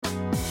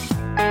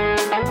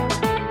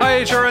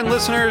HRN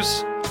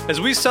listeners.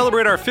 As we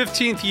celebrate our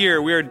 15th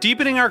year, we are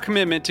deepening our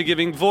commitment to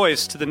giving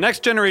voice to the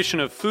next generation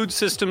of food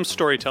systems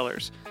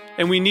storytellers,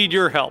 and we need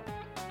your help.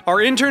 Our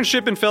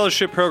internship and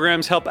fellowship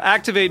programs help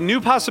activate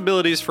new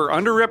possibilities for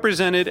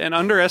underrepresented and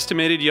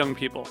underestimated young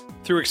people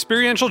through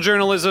experiential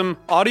journalism,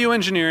 audio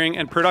engineering,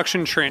 and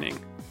production training.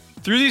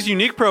 Through these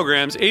unique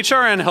programs,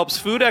 HRN helps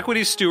food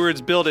equity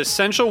stewards build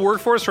essential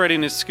workforce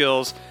readiness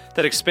skills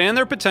that expand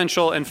their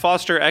potential and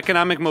foster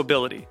economic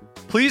mobility.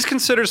 Please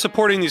consider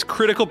supporting these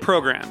critical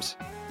programs.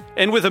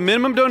 And with a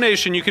minimum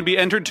donation, you can be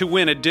entered to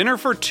win a dinner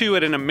for two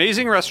at an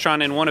amazing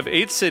restaurant in one of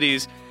 8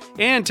 cities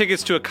and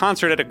tickets to a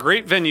concert at a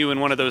great venue in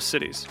one of those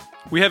cities.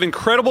 We have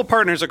incredible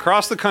partners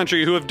across the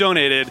country who have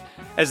donated,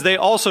 as they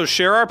also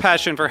share our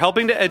passion for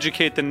helping to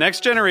educate the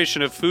next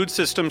generation of food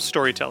systems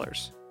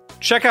storytellers.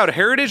 Check out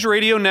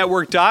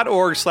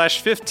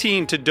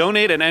heritageradionetwork.org/15 to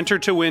donate and enter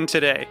to win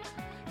today.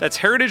 That's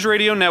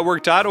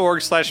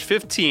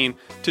heritageradionetwork.org/15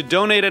 to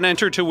donate and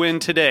enter to win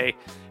today.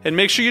 And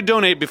make sure you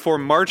donate before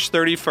March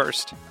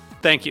 31st.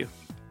 Thank you.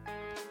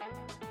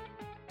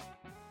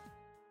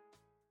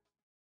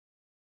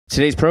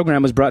 Today's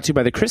program was brought to you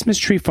by the Christmas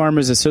Tree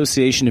Farmers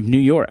Association of New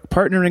York,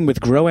 partnering with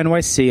Grow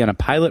NYC on a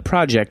pilot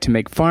project to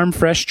make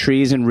farm-fresh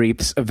trees and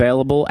wreaths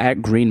available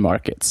at green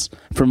markets.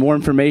 For more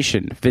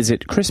information,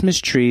 visit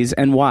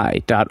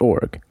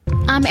christmastreesny.org.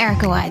 I'm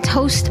Erica Wides,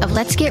 host of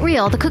Let's Get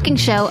Real, the cooking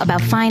show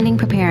about finding,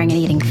 preparing, and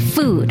eating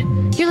food.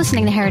 You're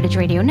listening to Heritage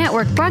Radio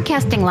Network,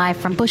 broadcasting live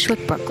from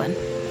Bushwick, Brooklyn.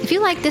 If you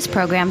like this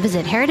program,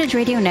 visit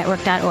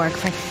heritageradionetwork.org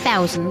for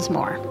thousands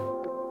more.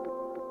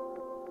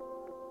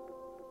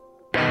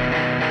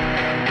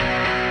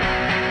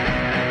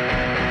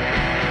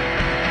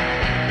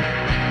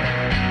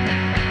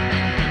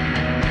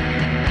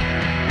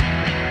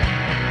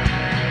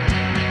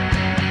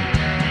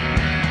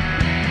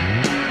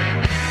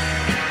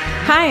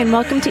 Hi, and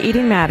welcome to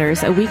Eating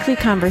Matters, a weekly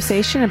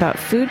conversation about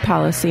food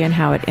policy and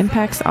how it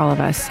impacts all of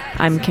us.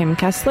 I'm Kim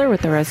Kessler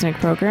with the Resnick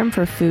Program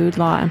for Food,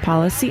 Law, and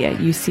Policy at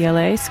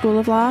UCLA School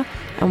of Law,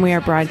 and we are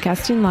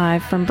broadcasting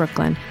live from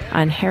Brooklyn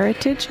on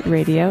Heritage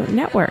Radio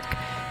Network.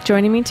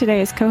 Joining me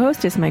today as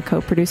co-host is my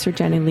co-producer,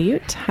 Jenny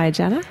Liut. Hi,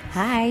 Jenna.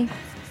 Hi.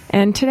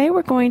 And today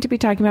we're going to be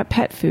talking about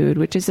pet food,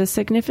 which is a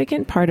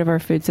significant part of our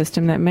food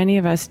system that many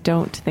of us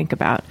don't think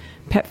about.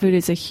 Pet food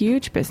is a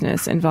huge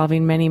business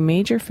involving many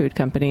major food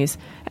companies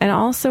and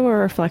also a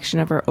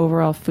reflection of our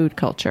overall food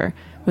culture,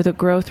 with a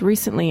growth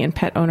recently in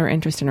pet owner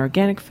interest in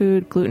organic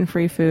food,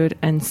 gluten-free food,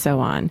 and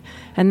so on.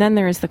 And then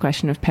there is the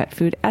question of pet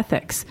food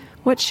ethics.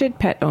 What should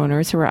pet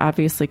owners who are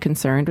obviously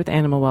concerned with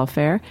animal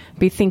welfare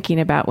be thinking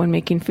about when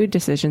making food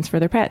decisions for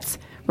their pets?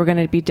 We're going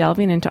to be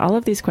delving into all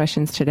of these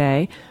questions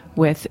today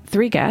with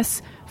 3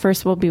 guests.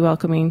 First, we'll be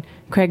welcoming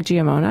Craig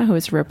Giammona, who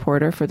is a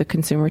reporter for the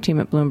consumer team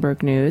at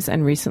Bloomberg News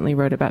and recently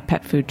wrote about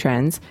pet food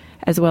trends,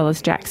 as well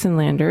as Jackson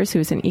Landers, who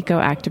is an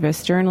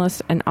eco-activist,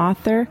 journalist, and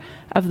author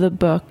of the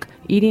book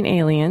Eating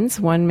Aliens: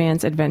 One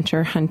Man's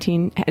Adventures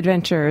Hunting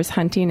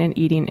and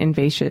Eating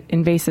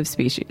Invasive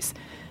Species.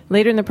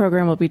 Later in the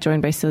program, we'll be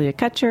joined by Celia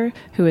Kutcher,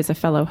 who is a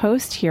fellow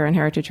host here on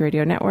Heritage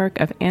Radio Network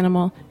of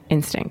Animal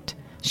Instinct.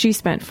 She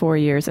spent 4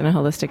 years in a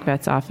holistic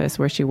vet's office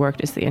where she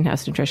worked as the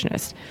in-house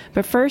nutritionist.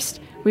 But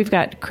first, we've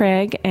got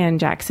Craig and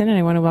Jackson, and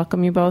I want to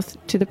welcome you both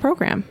to the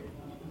program.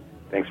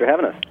 Thanks for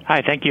having us.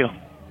 Hi, thank you.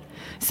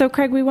 So,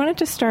 Craig, we wanted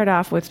to start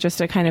off with just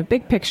a kind of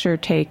big picture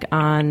take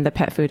on the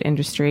pet food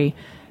industry,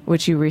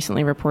 which you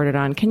recently reported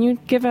on. Can you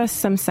give us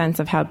some sense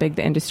of how big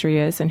the industry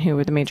is and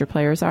who the major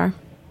players are?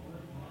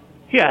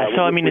 Yeah,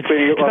 so I mean, it's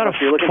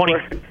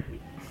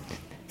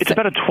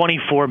about a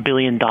 $24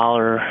 billion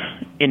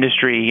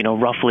industry,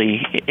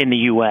 roughly in the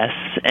U.S.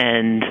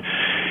 And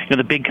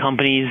the big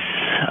companies,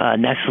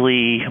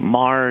 Nestle,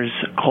 Mars,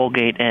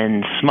 Colgate,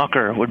 and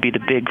Smucker would be the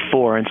big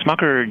 4. And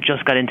Smucker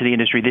just got into the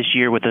industry this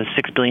year with a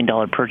 $6 billion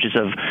purchase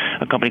of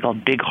a company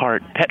called Big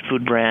Heart Pet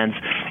Food Brands.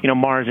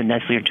 Mars and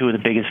Nestle are 2 of the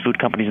biggest food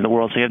companies in the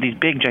world. So you have these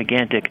big,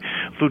 gigantic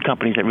food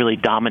companies that really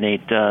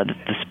dominate the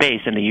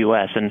space in the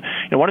U.S. And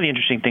one of the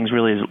interesting things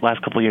really is the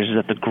last couple of years is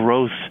that the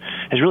growth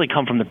has really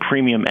come from the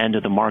premium end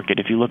of the market.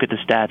 If you look at the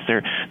stats,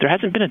 there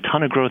hasn't been a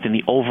ton of growth in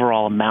the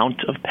overall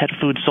amount of pet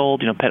food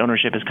sold. Pet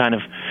ownership has kind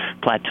of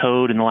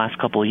plateaued in the last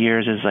couple of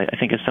years, as I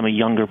think as some of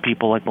younger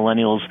people like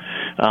millennials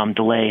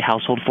delay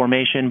household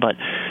formation. But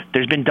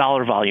there's been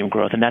dollar volume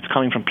growth, and that's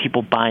coming from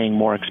people buying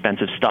more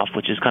expensive stuff,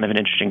 which is kind of an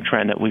interesting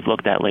trend that we've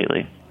looked at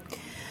lately.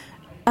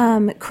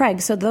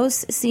 Craig, so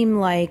those seem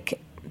like,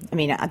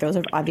 those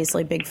are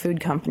obviously big food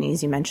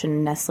companies. You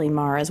mentioned Nestle,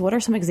 Mars. What are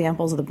some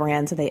examples of the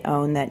brands that they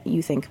own that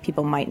you think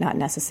people might not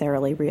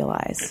necessarily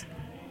realize?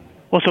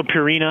 Well, so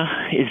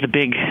Purina is the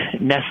big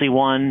Nestle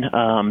one.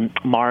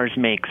 Mars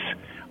makes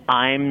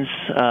Iams,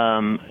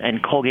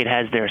 and Colgate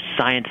has their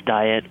Science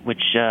Diet,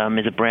 which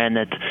is a brand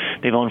that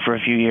they've owned for a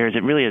few years.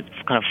 It really has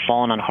kind of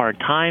fallen on hard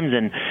times,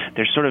 and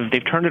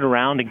they've turned it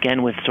around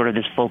again with sort of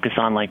this focus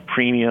on like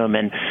premium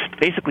and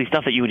basically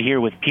stuff that you would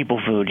hear with people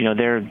food. You know,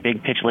 their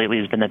big pitch lately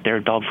has been that their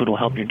dog food will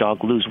help your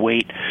dog lose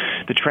weight.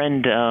 The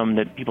trend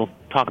that people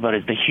talk about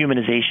is the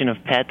humanization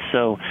of pets.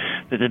 So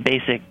the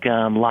basic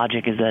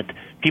logic is that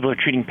people are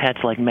treating pets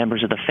like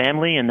members of the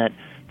family, and that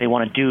they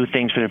want to do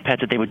things for their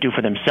pets that they would do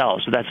for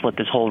themselves. So that's what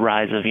this whole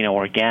rise of,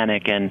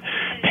 organic and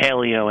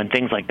paleo and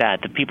things like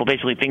that.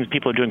 Things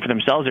people are doing for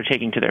themselves are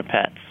taking to their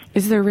pets.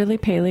 Is there really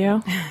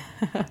paleo?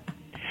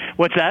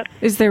 What's that?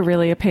 Is there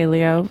really a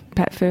paleo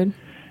pet food?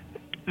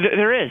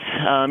 There is.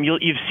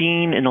 You've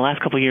seen in the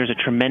last couple of years a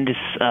tremendous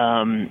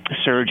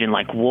surge in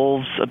like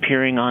wolves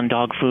appearing on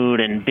dog food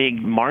and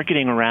big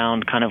marketing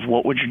around kind of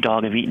what would your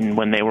dog have eaten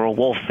when they were a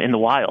wolf in the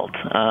wild.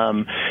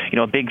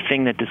 A big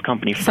thing that this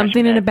company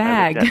something in a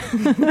bag.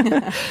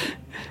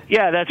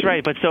 Yeah, that's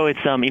right. But so it's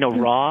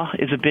raw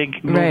is a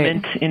big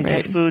movement in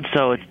pet food.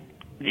 So it's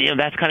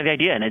that's kind of the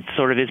idea, and it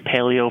sort of is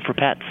paleo for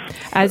pets.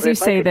 As you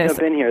say this,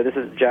 jump in here. This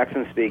is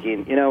Jackson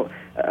speaking.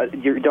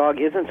 Your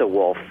dog isn't a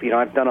wolf.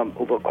 I've done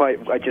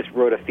I just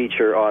wrote a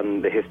feature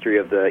on the history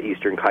of the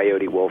eastern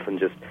coyote wolf, and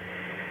just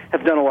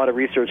have done a lot of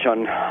research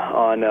on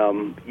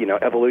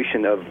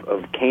evolution of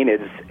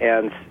canids.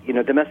 And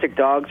domestic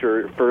dogs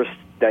were first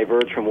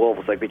diverged from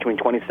wolves like between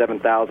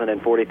 27,000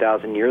 and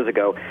 40,000 years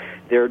ago.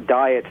 Their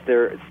diets,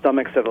 their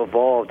stomachs have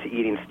evolved to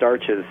eating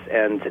starches,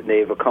 and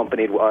they've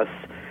accompanied us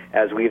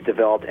as we've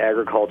developed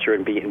agriculture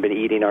and been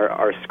eating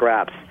our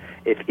scraps.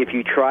 If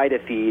you try to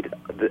feed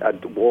a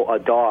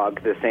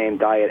dog the same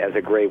diet as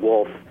a gray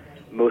wolf,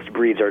 most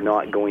breeds are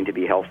not going to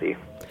be healthy.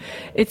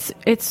 It's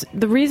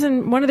the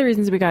reason. One of the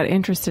reasons we got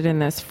interested in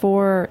this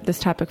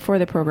topic for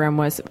the program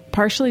was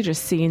partially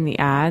just seeing the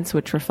ads,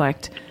 which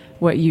reflect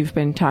what you've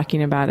been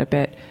talking about a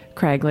bit,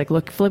 Craig.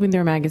 Like flipping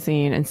through a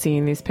magazine and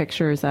seeing these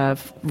pictures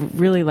of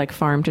really like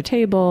farm to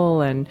table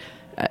and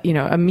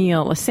a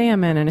meal, a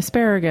salmon and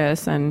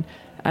asparagus and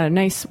a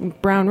nice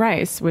brown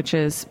rice, which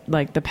is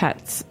like the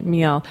pet's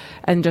meal,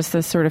 and just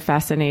this sort of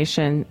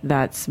fascination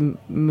that's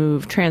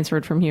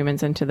transferred from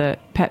humans into the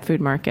pet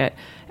food market.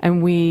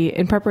 And we,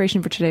 in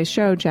preparation for today's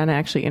show, Jenna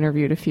actually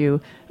interviewed a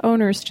few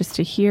owners just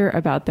to hear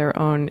about their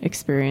own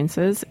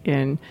experiences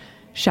in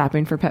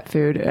shopping for pet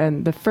food.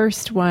 And the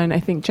first one, I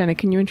think, Jenna,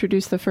 can you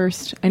introduce the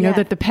first? I know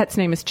that the pet's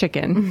name is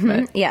Chicken. Mm-hmm.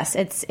 But yes,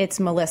 it's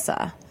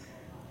Melissa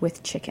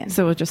with Chicken.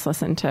 So we'll just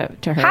listen to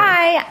her.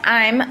 Hi,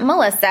 I'm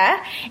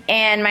Melissa,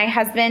 and my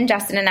husband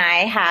Justin and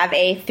I have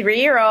a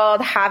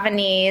 3-year-old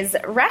Havanese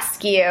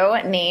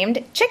rescue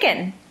named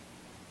Chicken.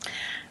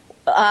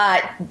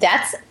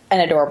 That's an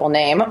adorable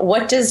name.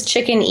 What does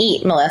Chicken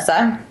eat,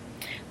 Melissa?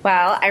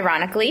 Well,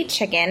 ironically,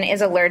 Chicken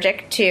is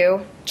allergic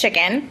to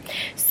chicken.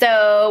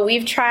 So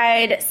we've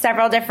tried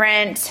several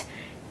different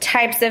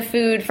types of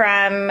food,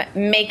 from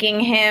making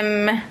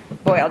him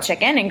boiled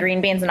chicken and green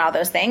beans and all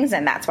those things,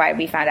 and that's why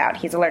we found out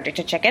he's allergic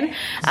to chicken.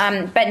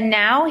 But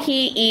now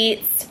he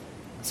eats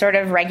sort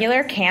of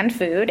regular canned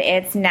food.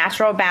 It's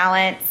Natural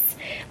Balance,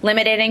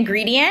 limited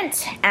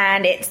ingredient,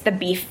 and it's the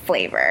beef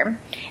flavor.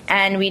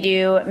 And we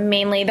do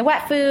mainly the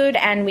wet food,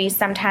 and we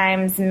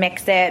sometimes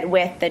mix it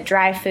with the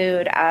dry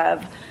food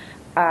of,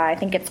 I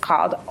think it's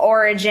called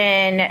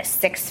Origin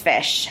 6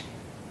 Fish.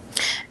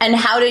 And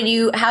how did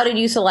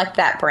you select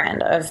that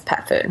brand of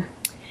pet food?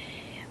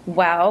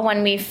 Well,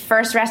 when we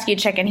first rescued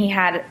Chicken, he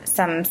had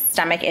some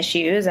stomach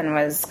issues and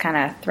was kind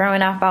of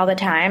throwing up all the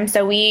time.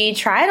 So we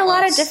tried a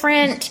lot of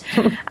different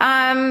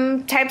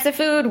types of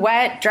food,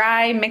 wet,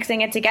 dry,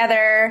 mixing it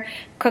together,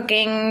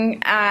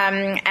 cooking.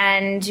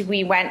 And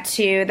we went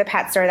to the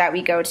pet store that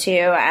we go to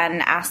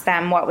and asked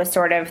them what was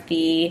sort of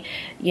the,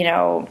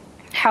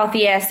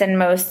 healthiest and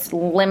most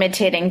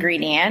limited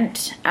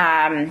ingredient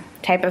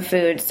type of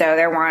food. So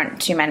there weren't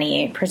too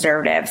many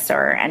preservatives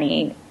or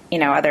any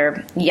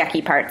other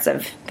yucky parts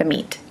of the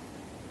meat.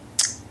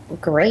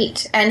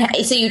 Great. And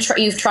so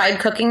you've tried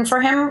cooking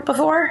for him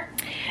before?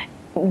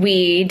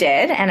 We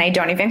did, and I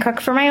don't even cook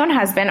for my own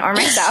husband or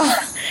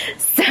myself.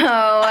 So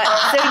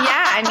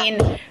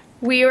yeah,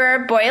 we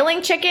were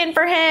boiling chicken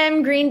for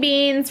him, green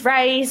beans,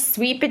 rice,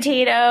 sweet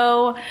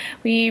potato.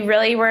 We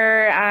really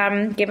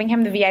were giving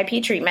him the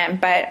VIP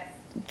treatment, but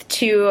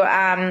to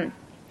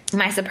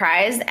my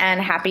surprise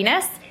and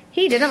happiness,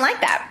 he didn't like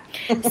that.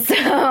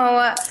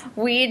 So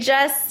we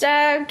just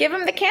give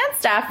him the canned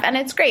stuff, and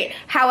it's great.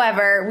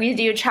 However, we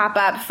do chop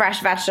up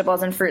fresh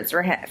vegetables and fruits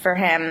for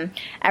him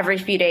every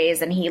few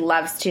days, and he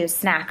loves to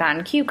snack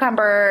on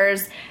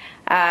cucumbers,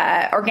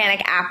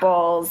 organic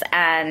apples,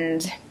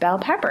 and bell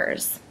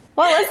peppers.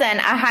 Well, listen,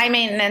 a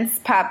high-maintenance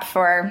pup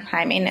for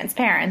high-maintenance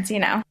parents,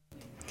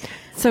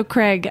 So,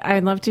 Craig,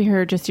 I'd love to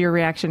hear just your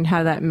reaction,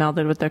 how that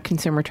melded with the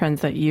consumer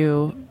trends that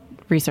you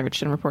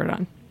researched and reported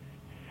on.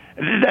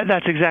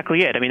 That's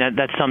exactly it.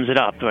 That sums it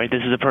up, right?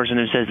 This is a person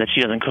who says that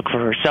she doesn't cook for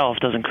herself,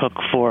 doesn't cook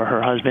for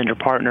her husband or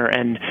partner,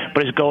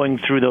 but is going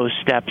through those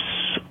steps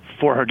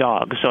for her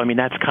dog. So, I mean,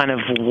 that's kind of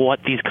what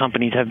these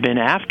companies have been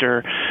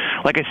after.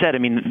 Like I said, I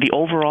mean, the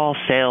overall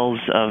sales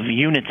of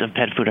units of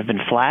pet food have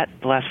been flat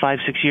the last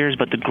 5-6 years,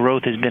 but the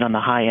growth has been on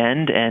the high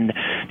end, and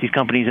these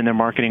companies in their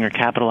marketing are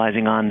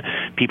capitalizing on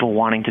people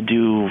wanting to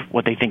do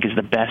what they think is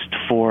the best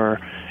for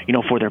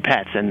their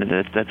pets, and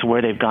that's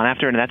where they've gone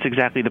after, and that's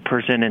exactly the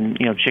person, and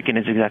chicken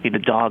is exactly the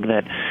dog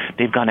that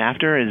they've gone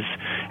after. Is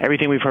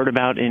everything we've heard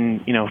about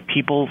in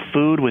people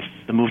food with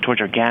the move towards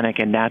organic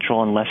and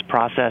natural and less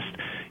processed.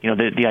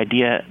 The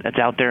idea that's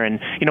out there, and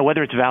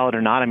whether it's valid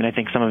or not, I mean, I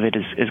think some of it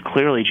is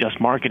clearly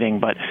just marketing,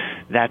 but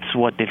that's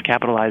what they've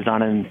capitalized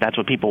on, and that's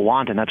what people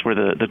want, and that's where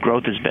the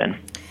growth has been.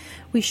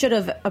 We should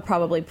have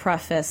probably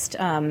prefaced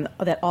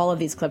that all of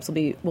these clips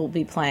will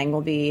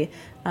be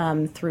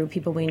through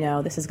people we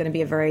know. This is going to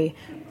be a very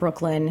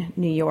Brooklyn,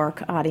 New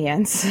York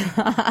audience,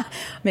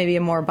 maybe a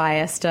more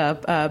biased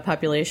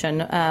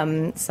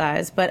population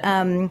size. But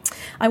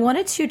I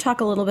wanted to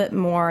talk a little bit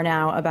more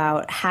now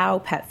about how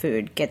pet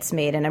food gets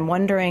made, and I'm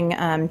wondering,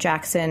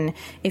 Jackson,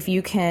 if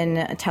you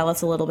can tell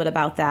us a little bit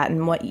about that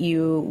and what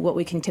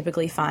we can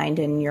typically find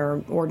in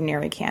your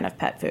ordinary can of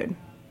pet food.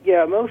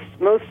 Yeah,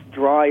 most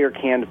dry or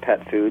canned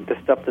pet food, the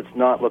stuff that's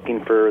not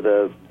looking for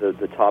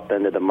the top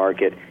end of the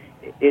market,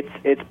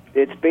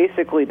 it's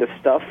basically the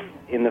stuff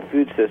in the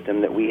food system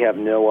that we have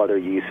no other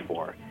use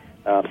for.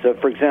 So,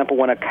 for example,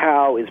 when a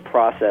cow is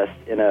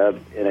processed in a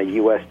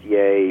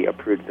USDA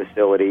approved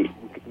facility,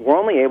 we're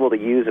only able to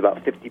use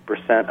about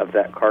 50% of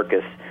that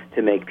carcass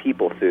to make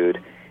people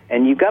food.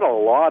 And you've got a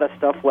lot of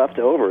stuff left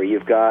over.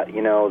 You've got,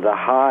 the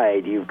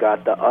hide, you've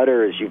got the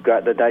udders, you've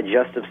got the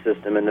digestive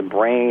system and the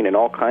brain and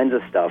all kinds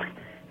of stuff.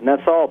 And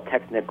that's all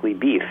technically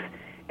beef.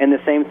 And the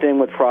same thing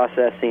with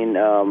processing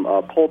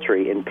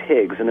poultry and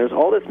pigs. And there's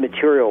all this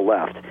material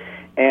left.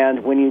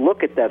 And when you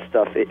look at that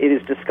stuff, it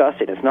is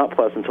disgusting. It's not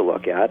pleasant to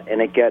look at.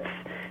 And it gets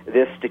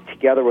this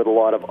together with a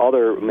lot of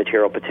other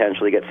material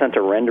potentially gets sent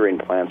to rendering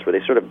plants where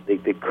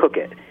they cook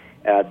it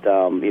at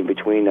in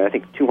between, I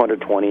think,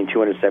 220 and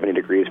 270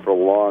 degrees for a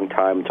long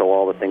time until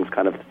all the things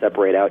kind of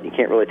separate out. You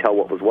can't really tell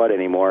what was what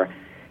anymore.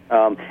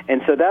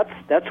 And so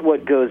that's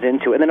what goes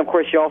into it. And then, of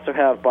course, you also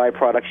have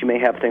byproducts. You may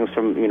have things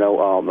from,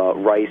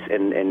 rice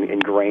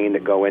and grain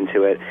that go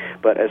into it.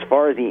 But as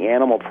far as the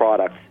animal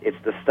products, it's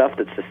the stuff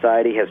that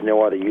society has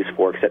no other use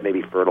for except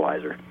maybe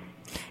fertilizer.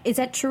 Is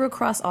that true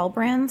across all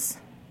brands?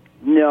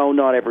 No,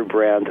 not every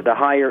brand. The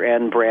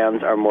higher-end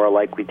brands are more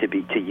likely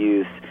to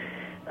use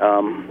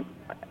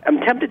I'm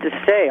tempted to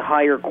say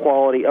higher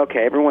quality.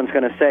 Okay, everyone's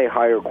going to say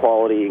higher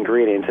quality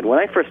ingredients. And when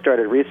I first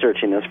started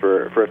researching this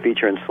for a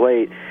feature in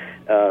Slate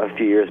a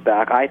few years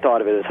back, I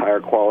thought of it as higher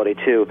quality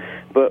too.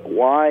 But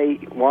why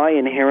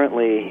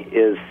inherently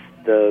is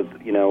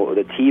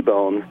the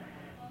T-bone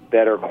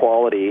better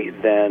quality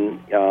than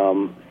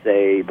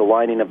say the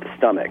lining of the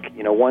stomach?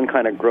 One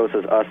kind of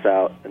grosses us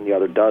out and the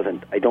other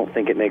doesn't. I don't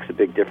think it makes a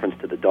big difference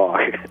to the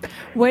dog.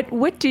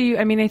 What do you?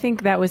 I mean, I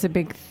think that was a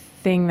big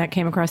thing that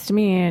came across to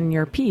me in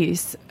your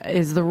piece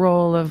is the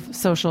role of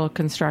social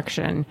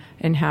construction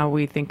and how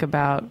we think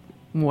about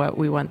what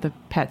we want the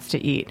pets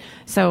to eat.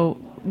 So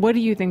what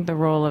do you think the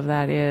role of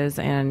that is?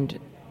 And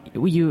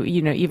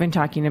even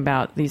talking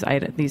about these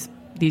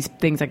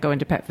things that go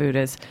into pet food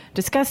as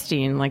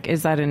disgusting, like,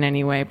 is that in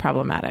any way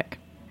problematic?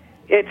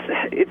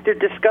 They're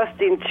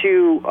disgusting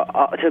to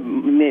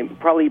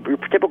probably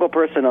a typical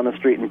person on the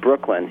street in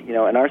Brooklyn. In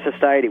our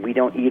society, we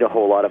don't eat a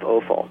whole lot of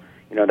offal.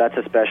 That's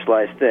a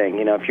specialized thing.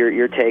 If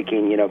you're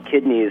taking,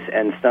 kidneys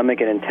and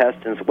stomach and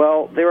intestines,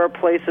 well, there are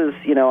places,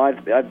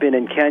 I've been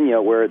in Kenya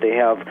where they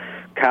have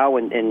cow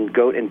and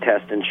goat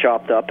intestines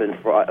chopped up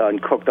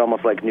and cooked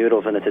almost like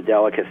noodles, and it's a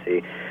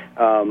delicacy.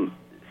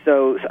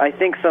 So I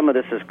think some of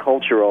this is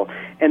cultural.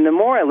 And the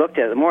more I looked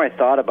at it, the more I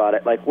thought about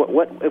it, like,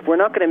 what if we're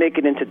not going to make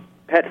it into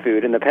pet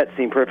food and the pets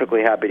seem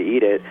perfectly happy to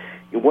eat it,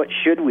 what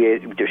should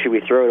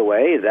we throw it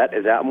away? Is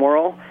that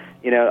moral?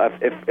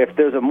 If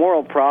there's a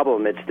moral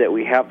problem, it's that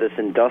we have this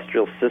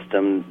industrial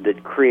system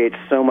that creates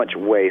so much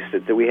waste,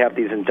 that we have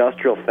these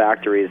industrial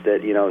factories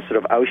that, sort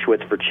of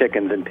Auschwitz for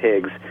chickens and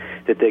pigs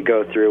that they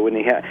go through.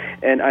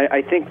 And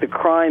I think the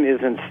crime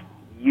isn't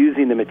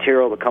using the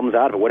material that comes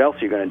out of it. What else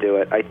are you going to do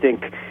it? I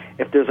think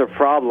if there's a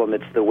problem,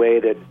 it's the way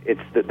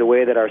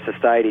that our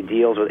society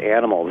deals with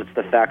animals. It's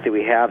the fact that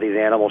we have these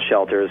animal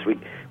shelters.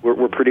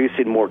 We're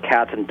producing more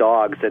cats and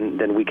dogs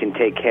than we can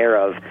take care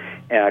of,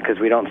 because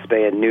we don't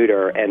spay and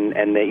neuter.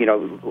 And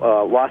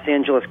Los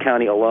Angeles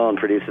County alone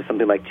produces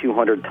something like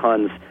 200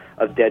 tons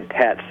of dead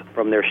pets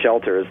from their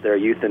shelters. They're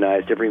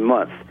euthanized every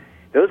month.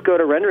 Those go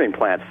to rendering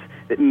plants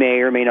that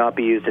may or may not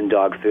be used in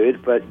dog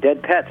food, but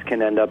dead pets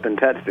can end up in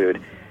pet food.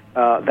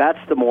 That's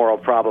the moral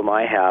problem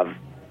I have.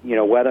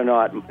 Whether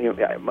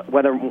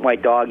my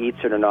dog eats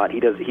it or not,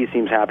 he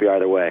seems happy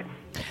either way.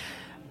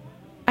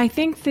 I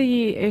think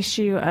the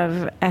issue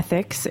of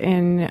ethics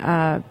in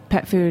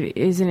pet food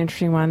is an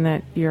interesting one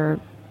that you're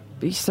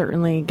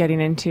certainly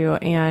getting into.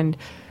 And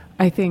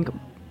I think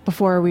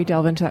before we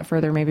delve into that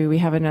further, maybe we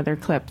have another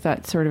clip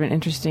that's sort of an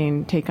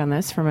interesting take on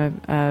this from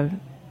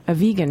a a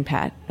vegan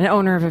pet, an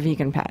owner of a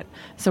vegan pet.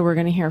 So we're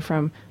going to hear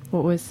from,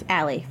 what was?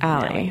 Allie.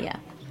 Allie. Yeah.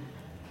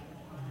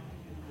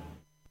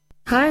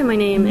 Hi, my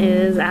name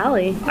is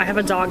Allie. I have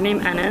a dog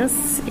named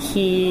Ennis.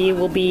 He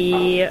will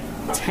be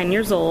 10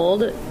 years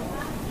old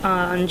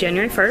on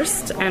January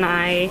 1st, and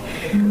I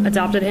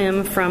adopted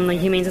him from the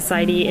Humane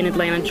Society in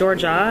Atlanta,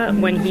 Georgia,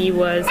 when he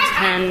was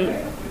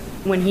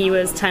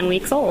 10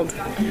 weeks old.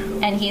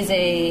 And he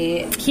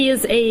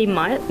is a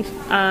mutt.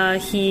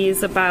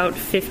 He's about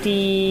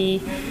 50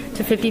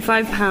 to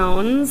 55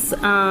 pounds.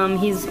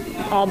 He's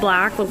all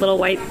black with little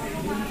white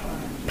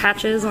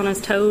patches on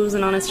his toes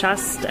and on his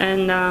chest,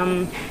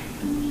 and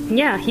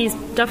yeah, he's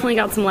definitely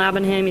got some lab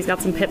in him. He's got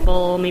some pit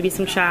bull, maybe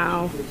some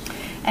chow.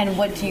 And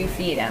what do you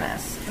feed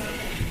Ennis?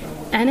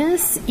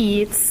 Ennis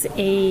eats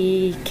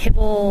a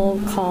kibble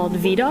called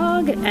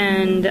V-Dog,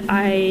 and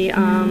I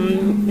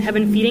have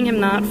been feeding him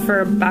that for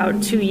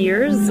about 2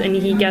 years, and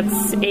he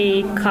gets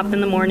a cup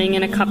in the morning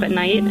and a cup at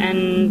night,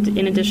 and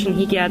in addition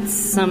he gets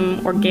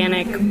some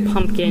organic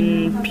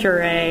pumpkin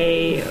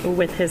puree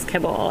with his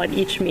kibble at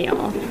each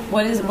meal.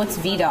 What's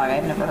V-Dog?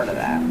 I've never heard of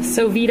that.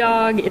 So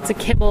V-Dog, it's a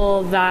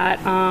kibble that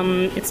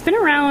it's been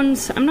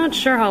around, I'm not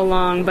sure how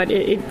long, but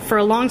for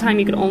a long time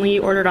you could only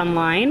order it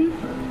online.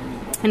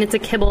 And it's a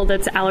kibble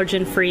that's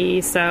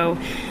allergen-free, so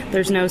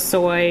there's no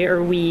soy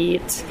or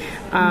wheat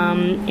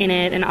in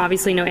it, and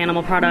obviously no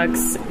animal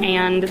products.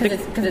 And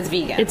because it's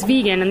vegan. It's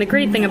vegan, and the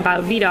great thing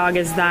about V-Dog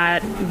is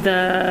that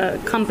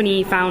the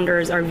company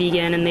founders are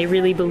vegan, and they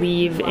really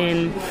believe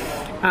in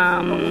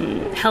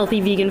healthy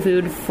vegan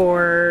food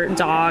for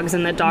dogs,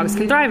 and that dogs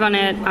can thrive on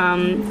it.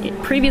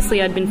 Previously,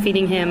 I'd been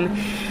feeding him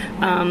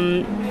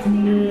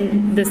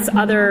this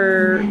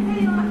other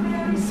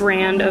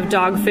brand of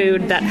dog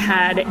food that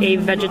had a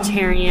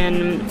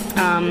vegetarian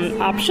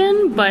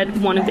option, but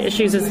one of the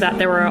issues is that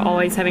they were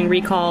always having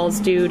recalls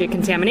due to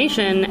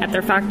contamination at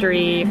their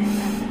factory,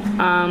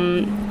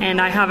 and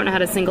I haven't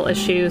had a single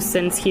issue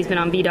since he's been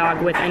on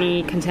V-Dog with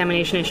any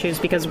contamination issues,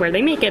 because where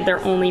they make it,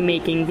 they're only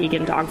making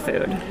vegan dog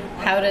food.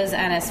 How does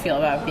Ennis feel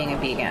about being a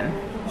vegan?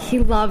 He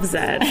loves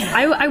it.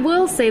 I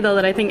will say, though,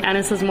 that I think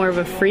Ennis is more of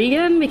a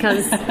freegan,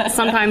 because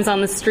sometimes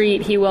on the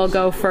street he will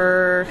go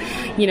for,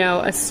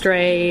 a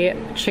stray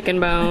chicken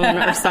bone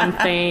or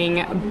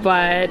something.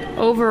 But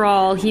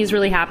overall, he's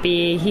really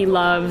happy. He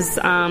loves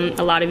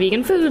a lot of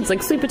vegan foods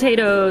like sweet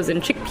potatoes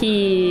and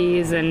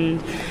chickpeas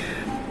and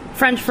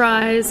French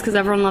fries, because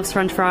everyone loves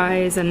French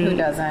fries. And who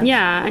doesn't?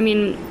 Yeah, I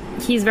mean,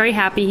 he's very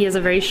happy. He has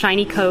a very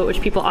shiny coat,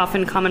 which people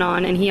often comment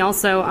on. And he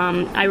also,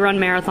 I run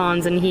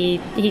marathons, and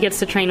he gets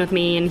to train with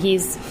me. And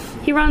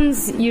he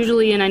runs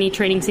usually in any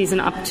training season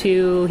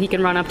he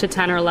can run up to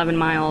 10 or 11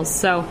 miles.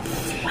 So,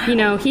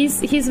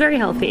 he's very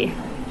healthy.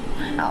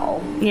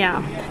 Wow.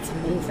 Yeah. That's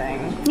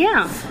amazing.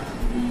 Yeah.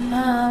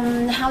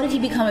 How did he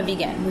become a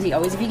vegan? Was he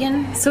always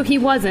vegan? So he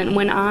wasn't.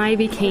 When I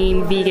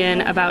became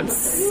vegan about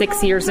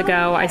 6 years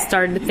ago, I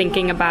started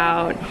thinking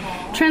about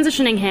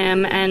transitioning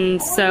him,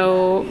 and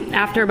so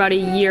after about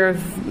a year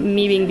of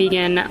me being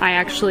vegan, I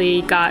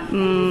actually got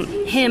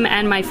him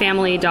and my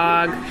family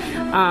dog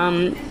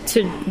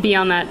to be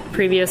on that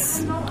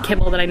previous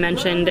kibble that I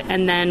mentioned,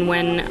 and then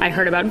when I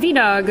heard about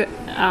V-Dog,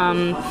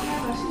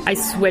 I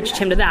switched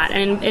him to that.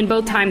 And in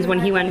both times when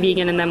he went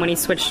vegan and then when he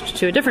switched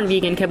to a different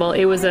vegan kibble,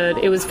 it was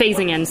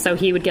phasing in, so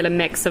he would get a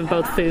mix of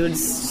both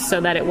foods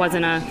so that it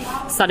wasn't a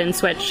sudden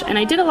switch. And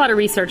I did a lot of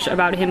research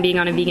about him being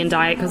on a vegan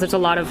diet, because there's a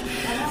lot of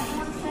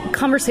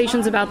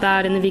conversations about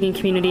that in the vegan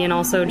community, and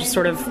also just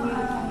sort of,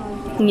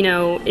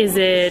 is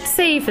it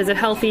safe? Is it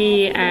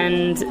healthy?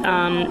 And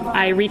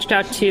I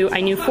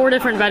knew 4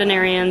 different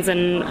veterinarians,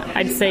 and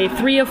I'd say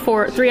 3 out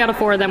of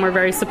 4 of them were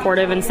very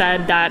supportive and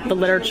said that the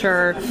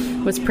literature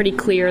was pretty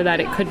clear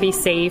that it could be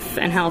safe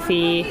and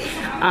healthy.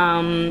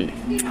 And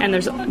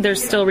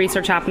there's still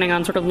research happening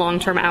on sort of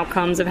long-term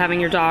outcomes of having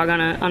your dog on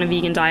a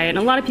vegan diet. And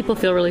a lot of people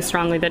feel really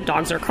strongly that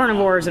dogs are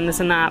carnivores and this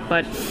and that,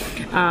 but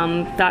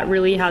that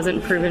really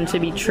hasn't proven to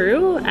be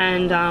true.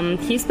 And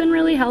he's been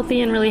really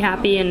healthy and really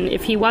happy. And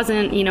if he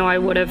wasn't, I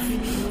would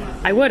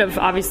have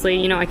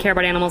obviously, I care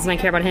about animals and I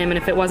care about him, and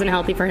if it wasn't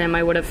healthy for him,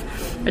 I would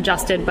have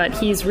adjusted, but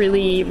he's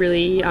really,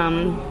 really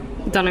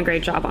done a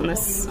great job on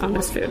this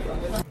food.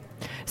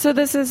 So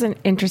this is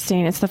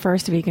interesting. It's the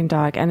first vegan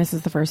dog, and this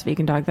is the first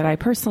vegan dog that I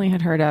personally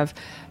had heard of,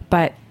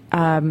 but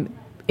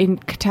in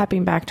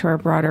tapping back to our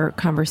broader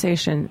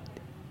conversation,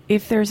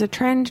 if there's a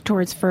trend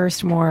towards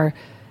first more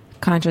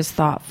conscious,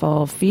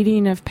 thoughtful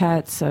feeding of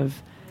pets,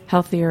 of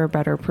healthier,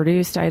 better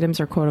produced items,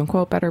 or quote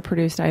unquote better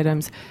produced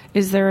items,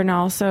 is there an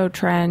also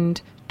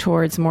trend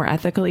towards more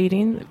ethical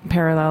eating,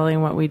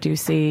 paralleling what we do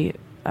see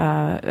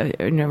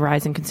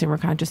rise in consumer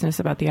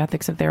consciousness about the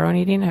ethics of their own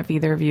eating? Have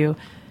either of you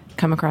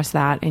come across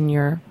that in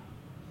your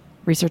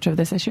research of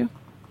this issue?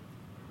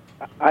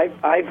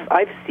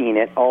 I've seen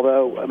it,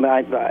 although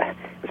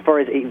as far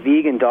as a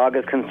vegan dog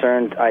is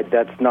concerned,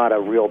 that's not a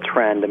real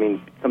trend. I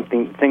mean,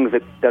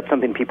 that's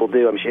something people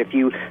do. I'm sure if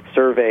you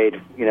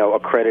surveyed,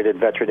 accredited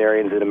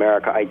veterinarians in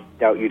America, I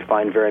doubt you'd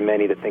find very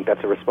many that think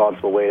that's a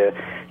responsible way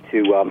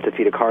to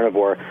feed a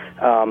carnivore.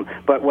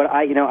 But what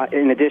I,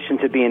 in addition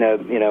to being a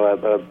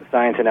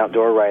science and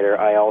outdoor writer,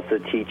 I also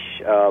teach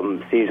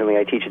seasonally.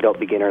 I teach adult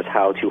beginners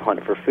how to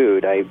hunt for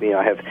food. I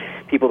have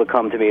people that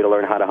come to me to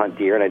learn how to hunt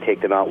deer, and I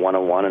take them out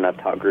one-on-one, and I've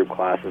taught group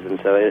classes. And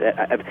so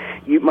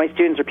my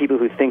students are people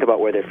who think about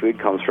where their food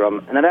comes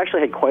from. And I've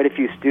actually had quite a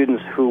few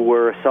students who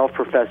were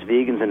self-professed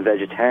vegans and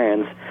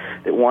vegetarians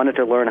that wanted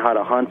to learn how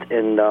to hunt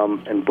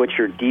and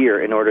butcher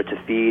deer in order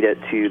to feed it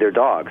to their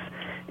dogs.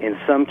 In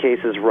some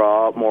cases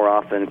raw, more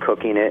often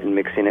cooking it and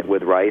mixing it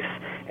with rice.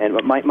 And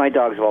my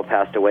dogs have all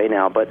passed away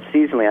now, but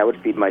seasonally I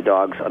would feed my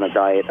dogs on a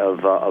diet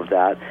of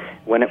that.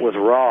 When it was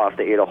raw, if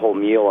they ate a whole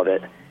meal of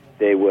it,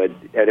 they would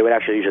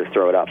actually usually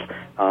throw it up.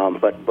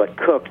 But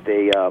cooked,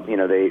 they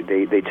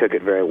took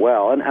it very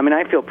well. And I mean,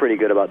 I feel pretty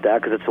good about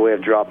that because it's a way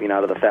of dropping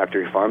out of the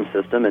factory farm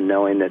system and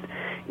knowing that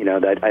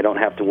that I don't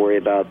have to worry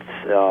about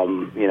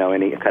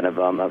any kind of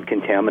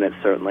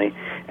contaminants, certainly.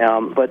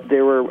 But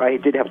I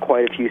did have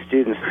quite a few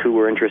students who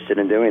were interested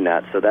in doing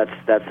that. So that's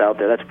out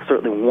there. That's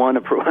certainly one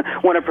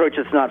approach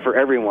that's not for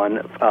everyone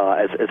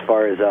as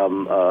far as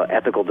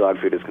ethical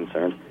dog food is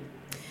concerned.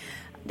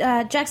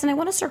 Jackson, I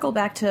want to circle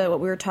back to what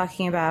we were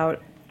talking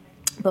about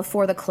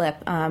before the clip,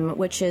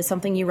 which is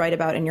something you write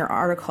about in your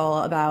article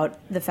about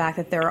the fact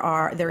that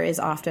there is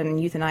often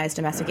euthanized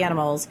domestic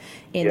animals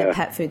in the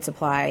pet food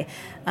supply,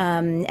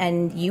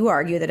 and you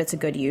argue that it's a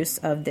good use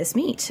of this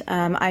meat.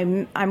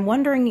 I'm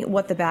wondering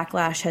what the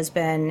backlash has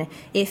been,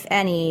 if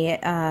any,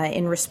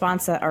 in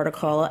response to that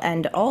article,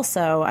 and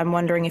also I'm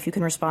wondering if you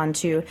can respond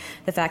to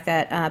the fact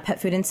that Pet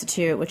Food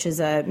Institute, which is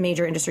a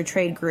major industry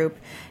trade group,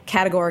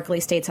 categorically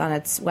states on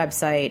its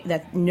website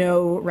that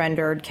no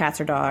rendered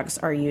cats or dogs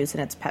are used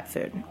in its pet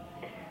food.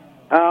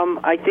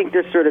 I think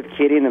they're sort of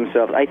kidding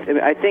themselves.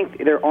 I think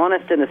they're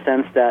honest in the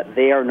sense that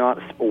they are not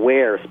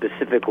aware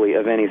specifically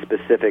of any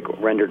specific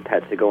rendered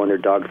pets that go in their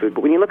dog food.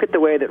 But when you look at the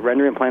way that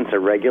rendering plants are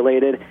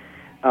regulated,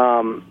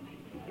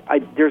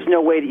 there's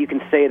no way that you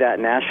can say that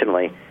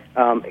nationally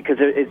because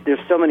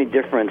there's so many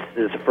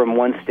differences from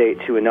one state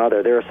to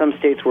another. There are some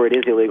states where it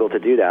is illegal to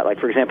do that. Like,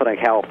 for example, in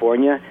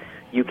California,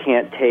 you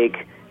can't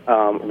take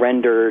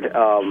rendered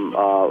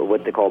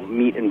what they call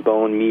meat and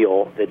bone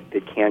meal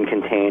that can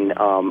contain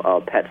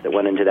pets that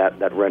went into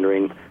that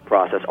rendering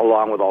process,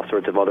 along with all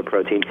sorts of other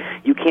protein.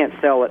 You can't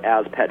sell it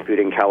as pet food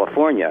in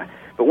California.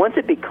 But once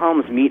it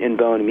becomes meat and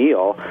bone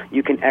meal,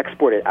 you can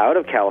export it out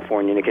of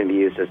California and it can be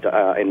used as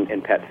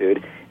in pet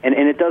food. And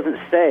it doesn't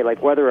say,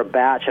 like, whether a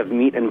batch of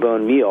meat and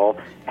bone meal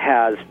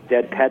has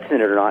dead pets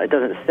in it or not. It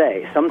doesn't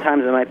say.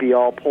 Sometimes it might be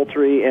all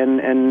poultry and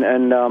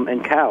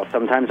cows.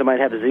 Sometimes it might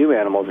have zoo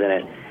animals in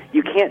it.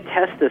 You can't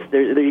test this.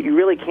 You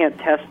really can't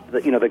test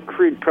the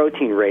crude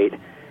protein rate.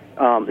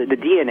 The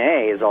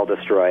DNA is all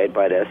destroyed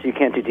by this. You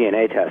can't do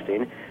DNA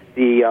testing.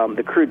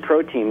 The crude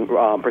protein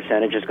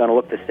percentage is going to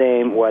look the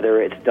same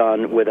whether it's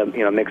done with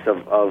a mix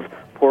of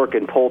pork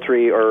and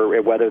poultry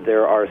or whether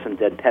there are some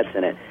dead pets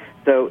in it.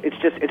 So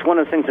it's one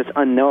of those things that's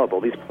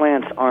unknowable. These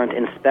plants aren't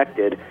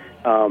inspected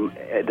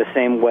the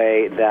same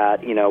way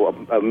that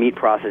a meat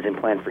processing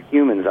plant for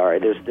humans are.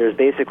 There's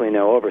basically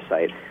no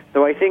oversight.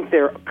 So I think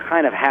they're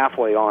kind of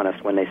halfway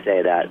honest when they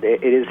say that.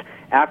 It is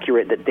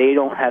accurate that they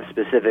don't have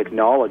specific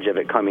knowledge of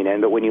it coming in,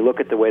 but when you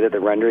look at the way that the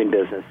rendering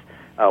business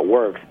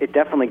works, it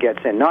definitely gets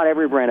in. Not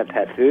every brand of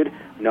pet food,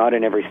 not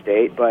in every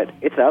state, but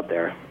it's out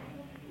there.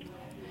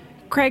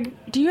 Craig,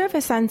 do you have a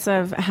sense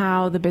of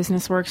how the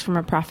business works from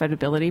a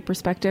profitability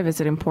perspective?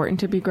 Is it important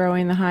to be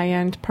growing the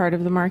high-end part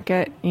of the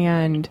market?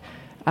 And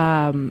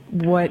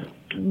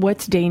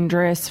what's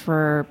dangerous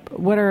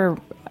what are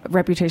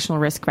reputational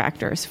risk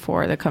factors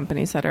for the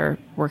companies that are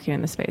working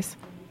in the space?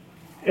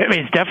 I mean,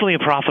 it's definitely a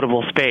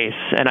profitable space,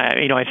 and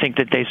I think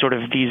that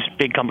these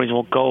big companies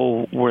will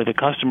go where the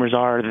customers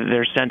are.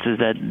 Their sense is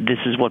that this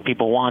is what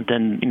people want,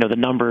 and the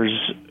numbers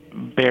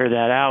bear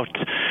that out.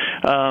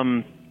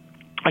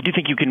 I do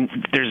think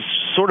there's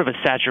sort of a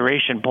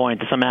saturation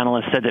point. Some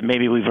analysts said that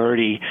maybe we've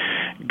already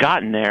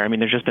gotten there. I mean,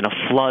 there's just been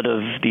a flood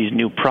of these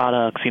new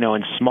products,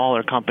 in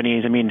smaller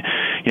companies. I mean,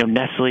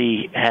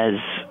 Nestle has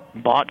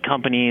bought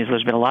companies.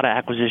 There's been a lot of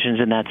acquisitions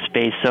in that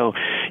space. So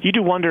you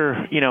do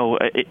wonder,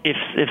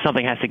 if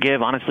something has to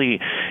give.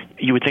 Honestly,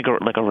 you would think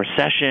like a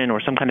recession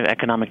or some kind of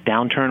economic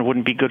downturn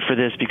wouldn't be good for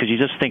this, because you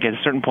just think at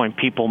a certain point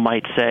people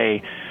might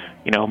say,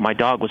 my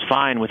dog was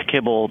fine with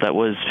kibble that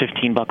was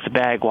 $15 a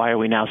bag. Why are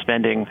we now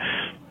spending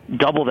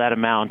double that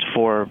amount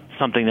for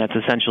something that's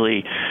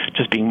essentially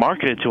just being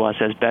marketed to us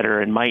as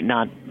better and might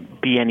not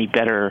be any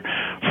better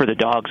for the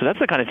dog? So that's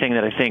the kind of thing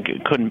that I think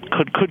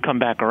could come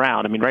back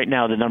around. I mean, right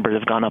now the numbers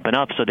have gone up and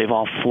up, so they've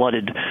all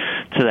flooded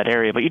to that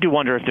area. But you do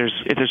wonder if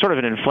there's sort of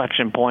an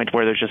inflection point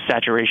where there's just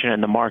saturation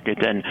in the market,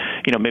 then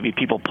maybe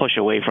people push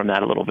away from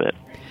that a little bit.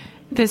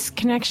 This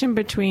connection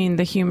between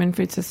the human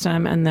food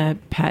system and the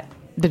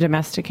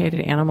domesticated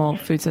animal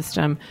food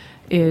system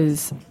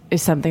is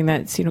something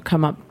that's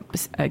come up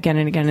again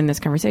and again in this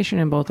conversation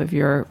in both of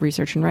your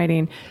research and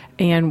writing.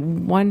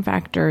 And one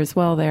factor as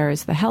well there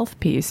is the health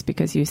piece,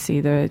 because you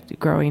see the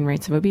growing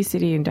rates of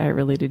obesity and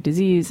diet-related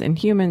disease in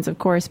humans, of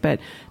course, but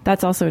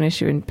that's also an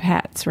issue in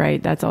pets,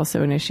 right? That's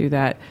also an issue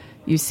that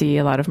you see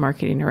a lot of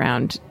marketing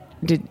around.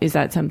 Was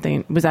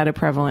that a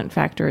prevalent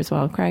factor as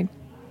well, Craig?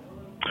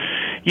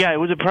 Yeah, it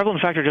was a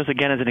prevalent factor just,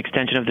 again, as an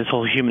extension of this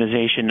whole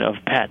humanization of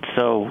pets.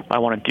 So I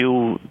want to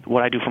do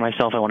what I do for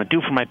myself. I want to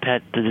do for my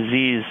pet. The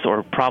disease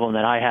or problem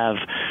that I have,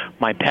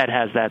 my pet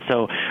has that.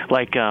 So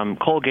like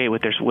Colgate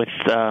with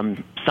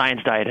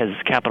Science Diet has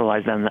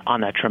capitalized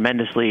on that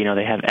tremendously. You know,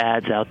 they have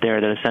ads out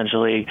there that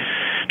essentially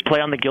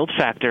play on the guilt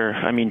factor.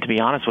 I mean, to be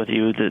honest with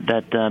you,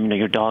 that you know,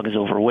 your dog is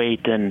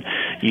overweight and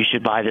you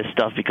should buy this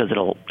stuff because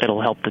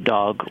it'll help the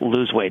dog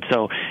lose weight.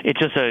 So it's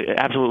just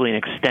absolutely an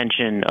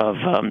extension of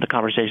the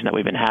conversation that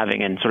we've been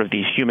having and sort of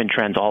these human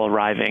trends all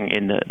arriving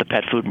in the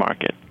pet food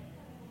market.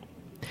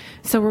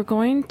 So we're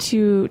going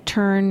to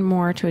turn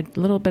more to a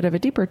little bit of a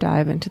deeper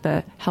dive into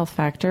the health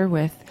factor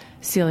with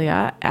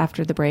Celia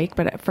after the break.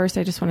 But at first,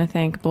 I just want to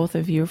thank both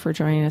of you for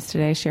joining us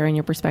today, sharing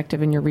your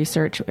perspective and your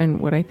research in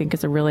what I think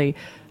is a really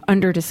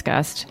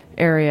under-discussed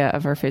area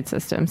of our food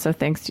system. So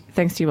thanks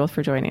to you both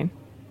for joining.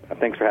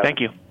 Thanks for having me. Thank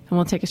you. And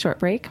we'll take a short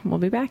break. We'll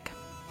be back.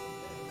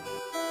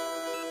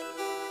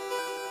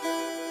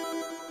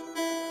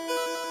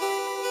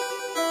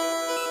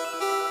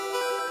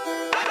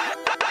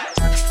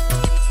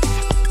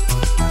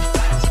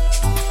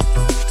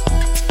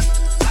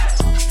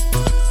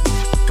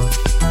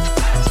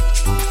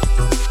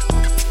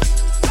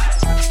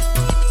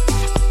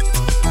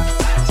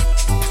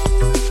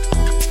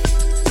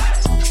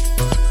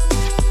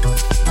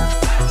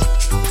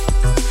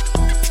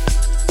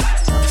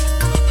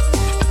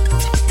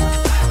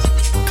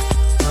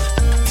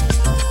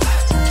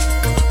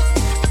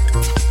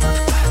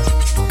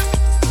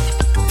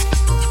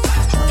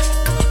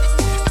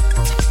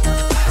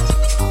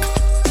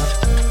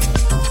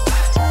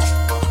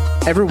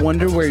 Ever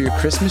wonder where your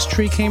Christmas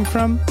tree came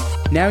from?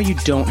 Now you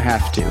don't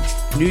have to.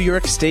 New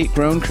York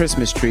State-grown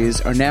Christmas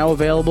trees are now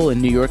available in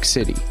New York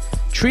City.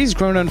 Trees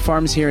grown on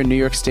farms here in New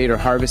York State are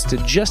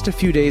harvested just a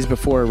few days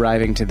before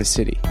arriving to the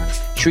city.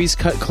 Trees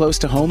cut close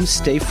to home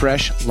stay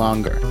fresh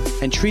longer,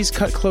 and trees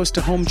cut close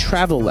to home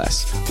travel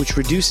less, which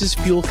reduces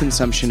fuel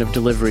consumption of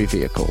delivery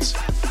vehicles.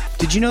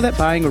 Did you know that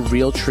buying a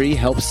real tree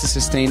helps to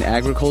sustain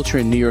agriculture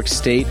in New York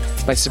State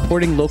by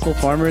supporting local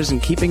farmers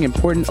and keeping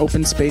important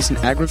open space and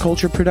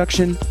agriculture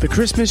production? The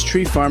Christmas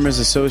Tree Farmers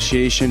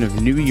Association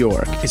of New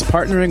York is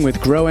partnering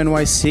with Grow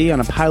NYC on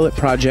a pilot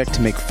project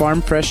to make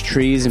farm-fresh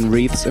trees and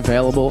wreaths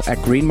available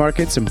at green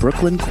markets in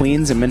Brooklyn,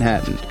 Queens, and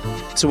Manhattan.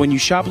 So when you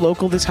shop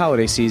local this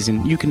holiday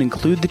season, you can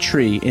include the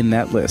tree in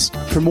that list.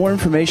 For more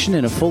information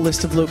and a full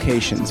list of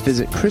locations,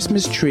 visit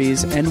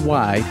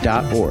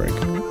ChristmasTreesNY.org.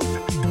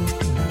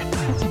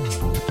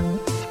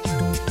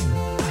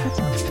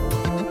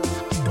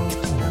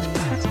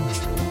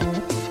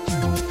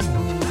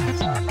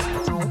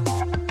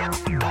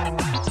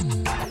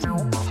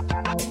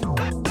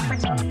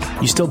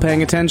 You still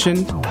paying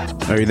attention?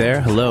 Are you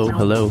there? Hello,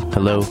 hello,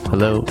 hello,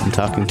 hello. I'm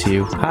talking to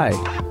you. Hi.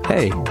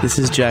 Hey, this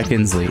is Jack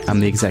Inslee.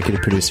 I'm the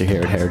executive producer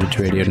here at Heritage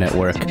Radio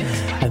Network.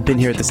 I've been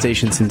here at the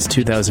station since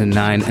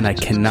 2009, and I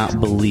cannot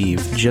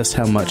believe just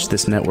how much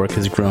this network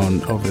has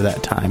grown over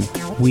that time.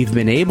 We've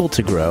been able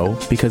to grow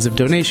because of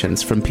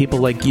donations from people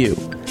like you.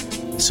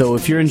 So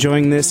if you're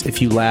enjoying this,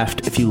 if you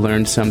laughed, if you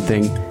learned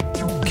something,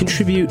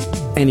 contribute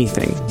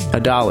anything.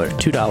 $1, $2,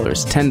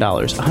 $10,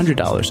 $100,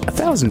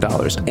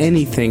 $1,000.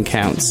 Anything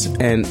counts.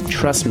 And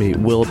trust me,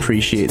 we'll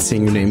appreciate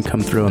seeing your name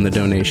come through on the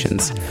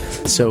donations.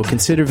 So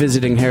consider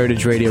visiting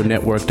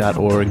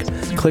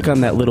heritageradionetwork.org. Click on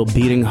that little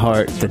beating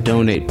heart, the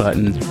donate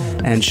button,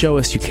 and show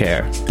us you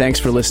care. Thanks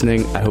for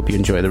listening. I hope you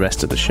enjoy the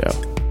rest of the show.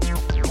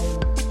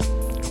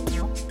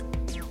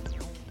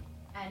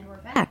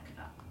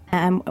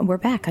 We're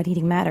back on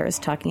Eating Matters,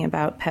 talking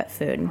about pet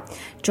food.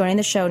 Joining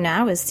the show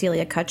now is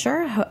Celia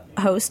Kutcher,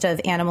 host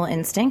of Animal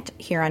Instinct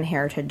here on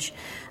Heritage,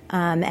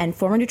 and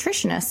former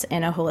nutritionist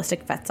in a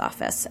holistic vet's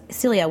office.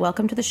 Celia,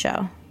 welcome to the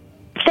show.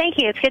 Thank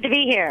you. It's good to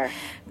be here.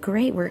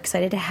 Great. We're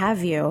excited to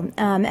have you.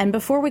 And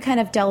before we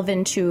kind of delve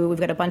into, we've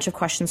got a bunch of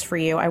questions for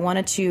you. I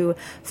wanted to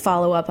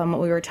follow up on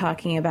what we were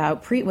talking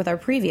about with our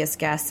previous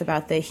guests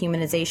about the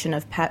humanization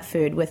of pet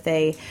food with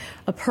a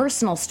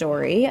personal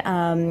story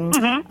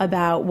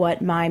about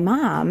what my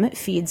mom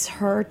feeds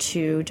her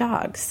two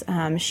dogs.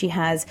 She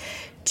has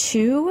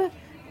two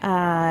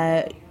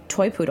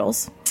toy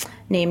poodles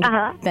named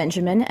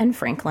Benjamin and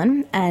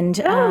Franklin, and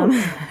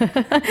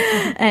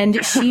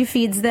and she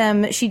feeds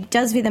them. She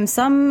does feed them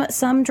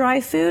some dry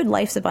food,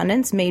 Life's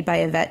Abundance, made by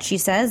a vet. She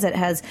says it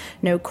has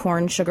no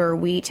corn, sugar,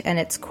 wheat, and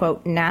it's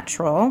quote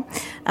natural.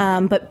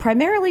 But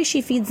primarily,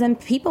 she feeds them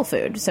people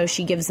food. So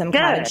she gives them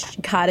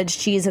cottage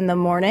cheese in the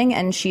morning,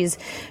 and she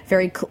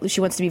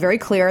wants to be very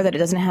clear that it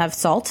doesn't have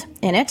salt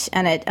in it,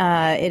 and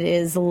it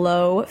is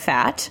low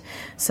fat.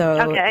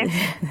 So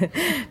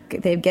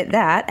they get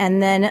that,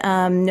 and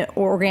then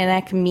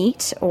organic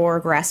meat or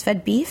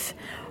grass-fed beef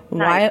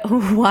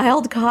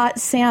wild-caught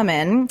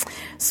salmon,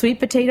 sweet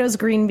potatoes,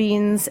 green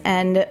beans,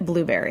 and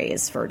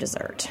blueberries for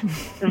dessert.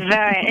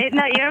 No,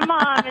 your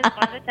mom is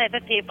one of the type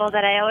of people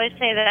that I always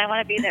say that I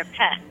want to be their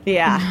pet.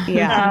 Yeah. So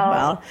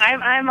Well,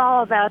 I'm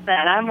all about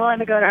that. I'm willing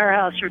to go to her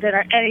house for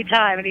dinner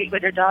anytime and eat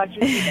with her dog.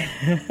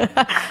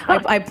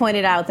 I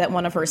pointed out that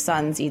one of her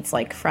sons eats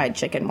like fried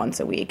chicken once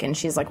a week, and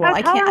she's like, "Well,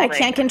 I totally.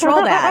 can't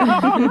control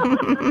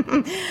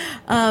that."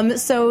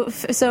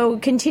 So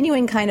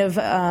continuing kind of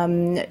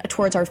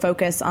towards our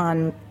focus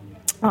on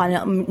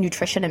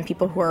nutrition and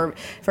people who are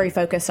very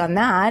focused on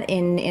that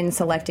in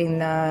selecting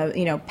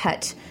the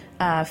pet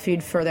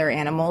food for their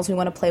animals. We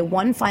want to play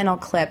one final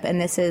clip, and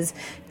this is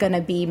going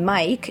to be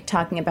Mike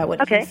talking about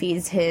what he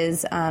feeds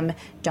his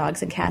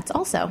dogs and cats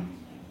also.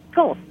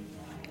 Cool.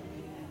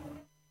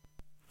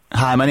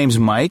 Hi, my name's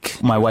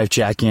Mike. My wife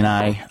Jackie and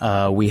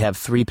I, we have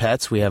 3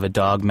 pets. We have a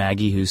dog,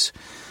 Maggie, who's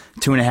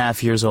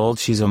 2.5 years old.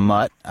 She's a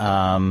mutt,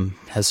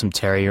 has some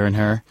terrier in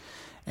her.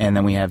 And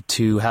then we have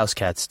 2 house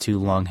cats, 2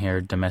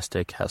 long-haired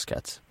domestic house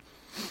cats.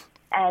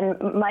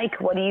 And Mike,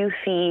 what do you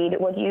feed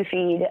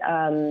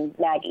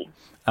Maggie?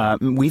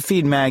 We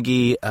feed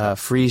Maggie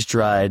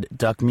freeze-dried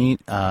duck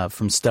meat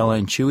from Stella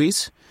and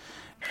Chewy's.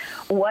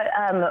 What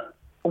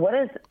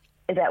is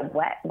that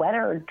wet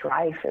or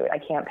dry food? I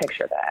can't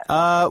picture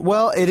that.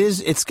 Well, it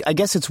is. I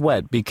guess it's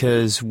wet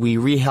because we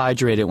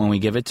rehydrate it when we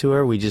give it to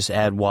her. We just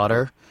add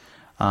water.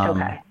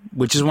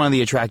 Which is one of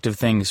the attractive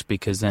things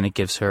because then it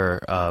gives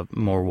her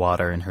more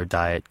water in her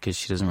diet because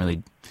she doesn't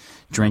really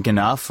drink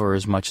enough or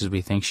as much as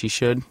we think she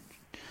should.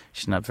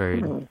 She's not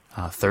very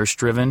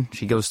thirst-driven.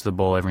 She goes to the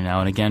bowl every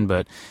now and again,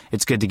 but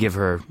it's good to give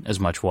her as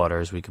much water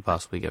as we could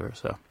possibly give her.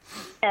 So.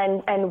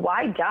 And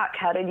why duck?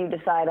 How did you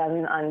decide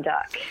on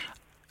duck?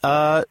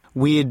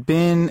 We had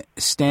been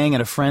staying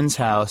at a friend's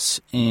house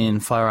in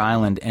Fire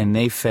Island, and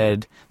they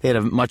had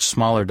a much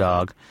smaller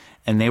dog,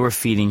 and they were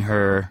feeding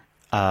her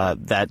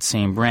that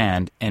same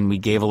brand, and we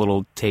gave a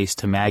little taste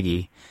to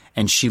Maggie,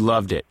 and she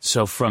loved it.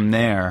 So from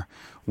there,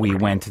 we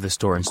went to the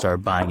store and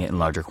started buying it in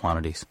larger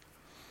quantities.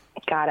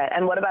 Got it.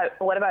 And what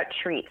about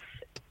treats?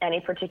 Any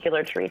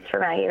particular treats for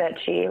Maggie that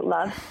she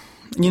loves?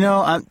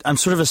 I'm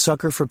sort of a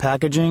sucker for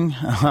packaging.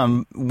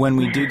 When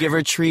we do give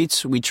her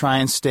treats, we try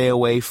and stay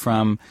away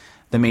from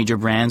the major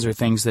brands or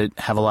things that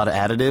have a lot of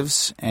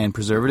additives and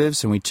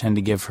preservatives, and we tend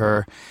to give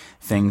her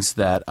things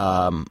that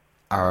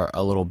are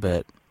a little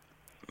bit,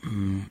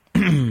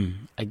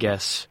 I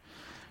guess,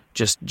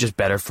 just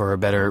better for her,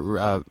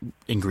 better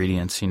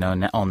ingredients,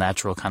 all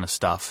natural kind of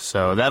stuff.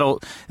 So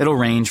it'll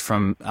range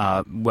from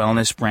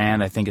wellness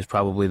brand, I think is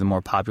probably the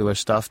more popular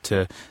stuff,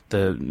 to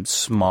the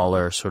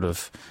smaller sort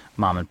of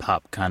mom and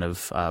pop kind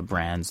of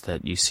brands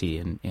that you see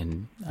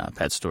in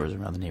pet stores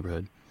around the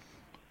neighborhood.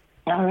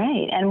 All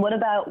right. And what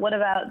about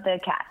the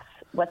cats?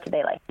 What do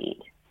they like to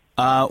eat?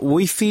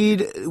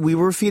 We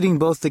were feeding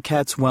both the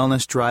cats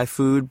wellness dry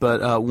food,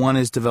 but one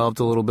has developed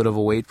a little bit of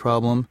a weight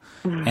problem,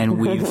 and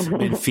we've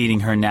been feeding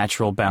her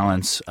natural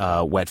balance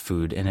wet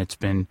food, and it's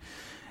been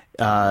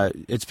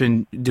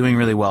doing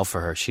really well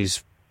for her.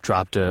 She's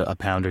dropped a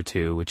pound or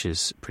 2, which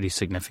is pretty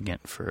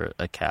significant for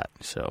a cat.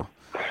 So.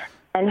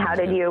 And how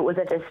did you? Was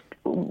it just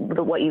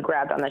what you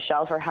grabbed on the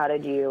shelf, or how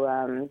did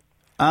you?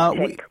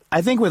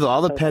 I think with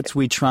all the pets,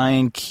 we try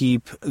and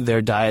keep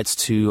their diets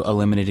to a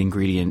limited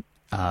ingredient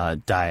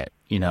diet.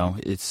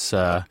 It's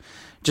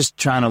just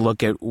trying to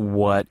look at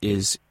what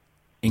is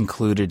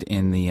included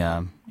in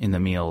the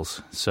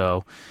meals.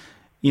 So,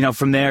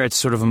 from there, it's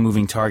sort of a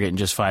moving target and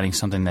just finding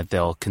something that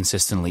they'll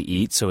consistently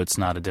eat. So it's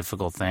not a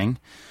difficult thing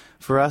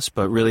for us.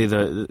 But really,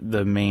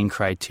 the main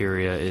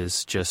criteria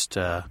is just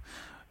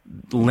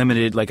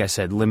limited, like I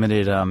said,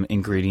 limited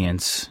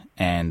ingredients.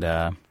 And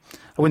I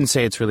wouldn't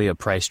say it's really a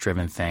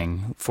price-driven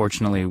thing.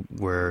 Fortunately,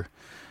 we're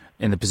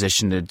in the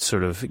position to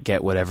sort of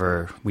get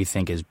whatever we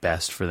think is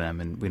best for them,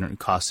 and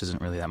cost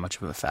isn't really that much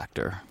of a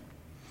factor.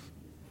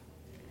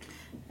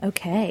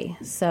 Okay,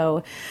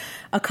 so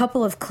a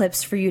couple of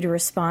clips for you to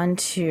respond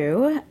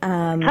to.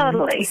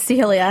 Totally.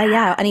 Celia,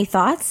 yeah, any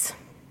thoughts?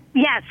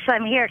 Yes,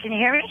 I'm here. Can you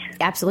hear me?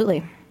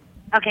 Absolutely.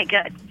 Okay,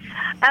 good.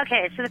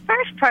 Okay, so the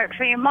first part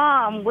for your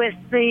mom with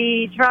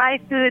the dry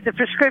food, the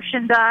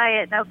prescription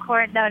diet, no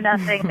corn, no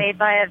nothing, made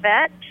by a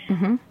vet.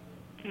 Mm-hmm.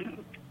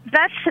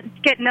 Vets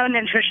get no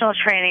nutritional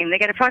training. They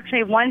get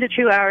approximately 1 to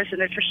 2 hours of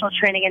nutritional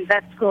training in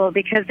vet school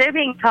because they're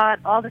being taught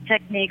all the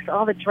techniques,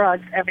 all the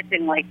drugs,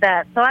 everything like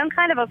that. So I'm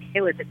kind of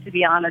okay with it, to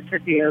be honest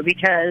with you,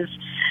 because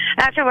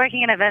after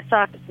working in a vet's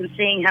office and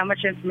seeing how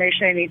much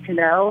information I need to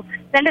know,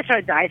 then to throw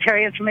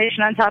dietary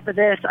information on top of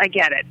this, I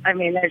get it. I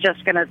mean, they're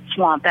just going to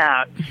swamp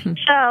out.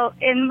 So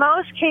in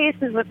most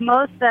cases with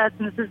most vets,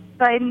 and this is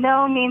by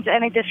no means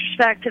any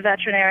disrespect to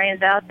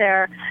veterinarians out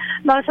there,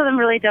 most of them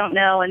really don't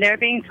know, and they're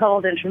being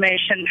told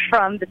information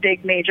from the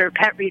big major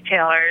pet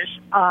retailers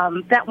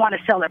that want to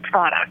sell their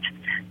product.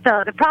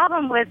 So the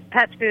problem with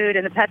pet food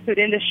and the pet food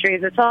industry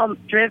is it's all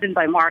driven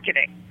by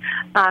marketing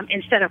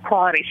instead of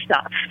quality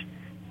stuff.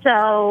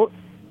 So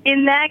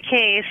in that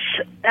case,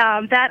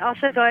 that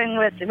also going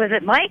with, was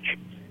it Mike?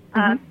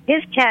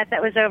 his cat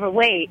that was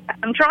overweight.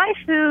 Dry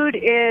food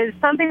is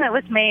something that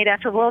was made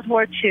after World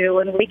War II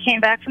when we came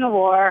back from the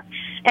war,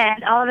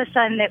 and all of a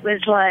sudden it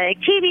was like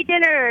TV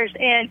dinners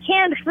and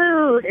canned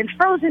food and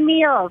frozen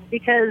meals,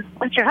 because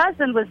once your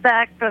husband was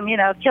back from,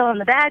 killing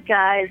the bad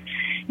guys,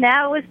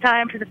 now it was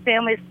time for the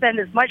family to spend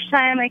as much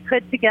time they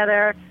could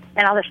together.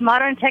 And all this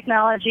modern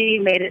technology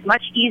made it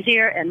much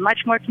easier and much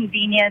more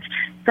convenient.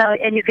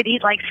 And you could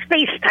eat like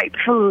space-type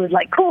food,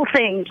 like cool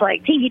things,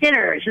 like TV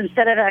dinners,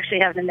 instead of actually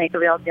having to make a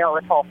real deal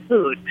with whole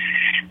food.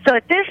 So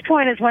at this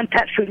point is when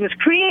pet food was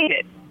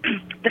created.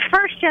 The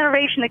first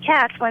generation of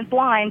cats went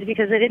blind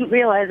because they didn't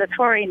realize that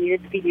taurine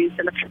needed to be used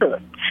in the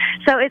food.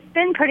 So it's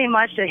been pretty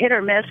much a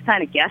hit-or-miss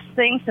kind of guess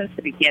thing since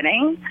the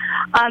beginning.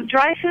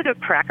 Dry food or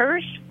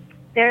crackers.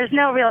 There's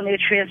no real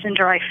nutrients in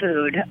dry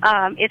food.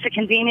 It's a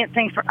convenient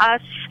thing for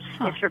us.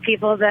 It's for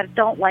people that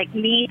don't like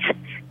meat.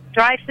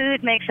 Dry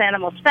food makes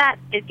animals fat.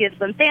 It gives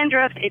them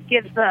dandruff. It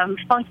gives them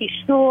funky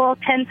stool,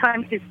 10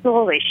 times the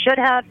stool they should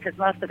have, because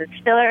most of it's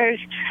fillers.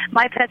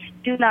 My pets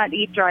do not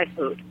eat dry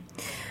food.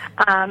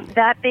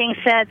 That being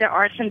said, there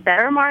are some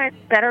better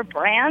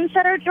brands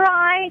that are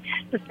dry.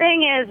 The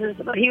thing is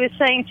what he was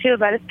saying, too,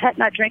 about his pet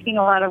not drinking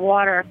a lot of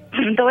water.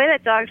 The way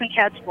that dogs and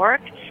cats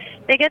work,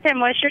 they get their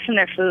moisture from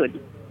their food.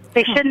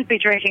 They shouldn't be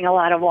drinking a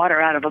lot of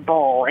water out of a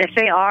bowl. If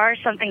they are,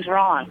 something's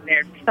wrong.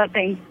 There's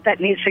something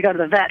that needs to go to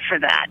the vet for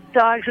that.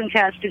 Dogs and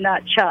cats do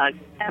not chug,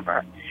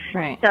 ever.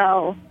 Right.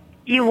 So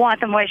you want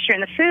the moisture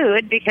in the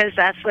food because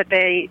that's what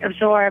they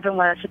absorb and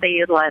that's what they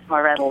utilize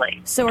more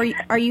readily. So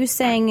are you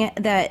saying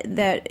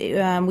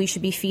that we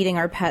should be feeding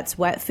our pets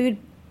wet food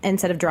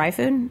instead of dry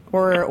food?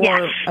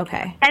 Yes.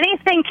 Okay.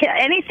 Anything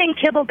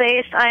kibble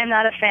based, I am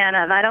not a fan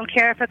of. I don't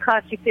care if it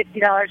costs you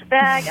 $50 a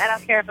bag. I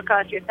don't care if it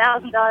costs you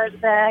 $1,000 a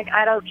bag.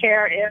 I don't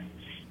care if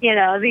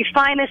the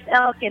finest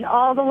elk in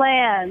all the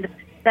land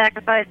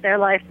sacrificed their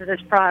life for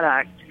this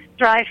product.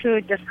 Dry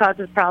food just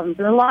causes problems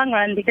in the long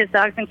run because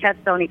dogs and cats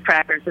don't eat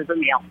crackers as a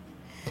meal.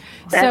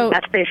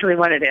 That's basically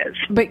what it is.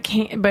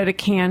 But a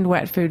canned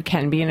wet food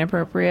can be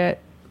inappropriate.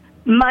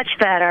 Much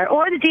better.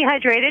 Or the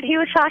dehydrated he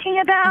was talking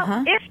about.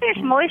 Uh-huh. If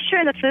there's moisture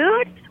in the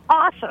food,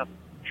 awesome.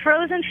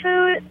 Frozen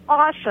food,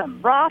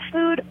 awesome. Raw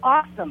food,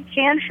 awesome.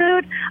 Canned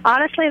food,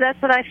 honestly,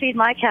 that's what I feed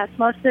my cats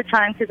most of the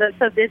time because I'm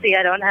so busy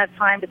I don't have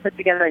time to put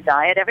together a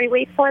diet every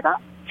week for them.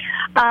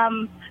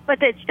 But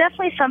it's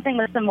definitely something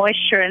with some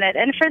moisture in it.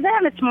 And for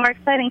them, it's more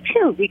exciting,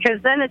 too, because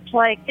then it's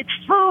like, it's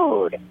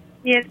food.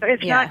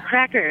 It's not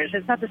crackers.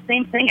 It's not the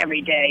same thing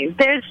every day.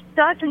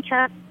 Dogs and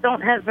cats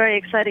don't have very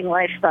exciting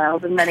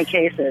lifestyles in many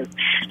cases.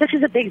 This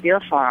is a big deal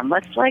for them.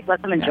 Let's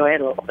let them enjoy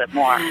it a little bit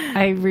more.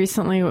 I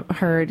recently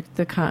heard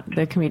the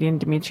comedian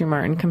Demetri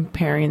Martin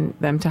comparing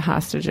them to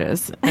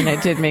hostages, and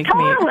it did make me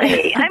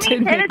totally. and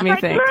it's like,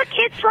 think. Look,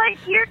 it's like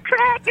your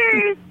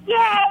crackers, yay!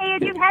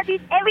 And you have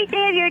these every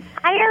day of your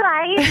entire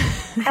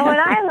life. And what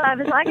I love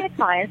is I get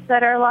clients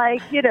that are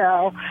like,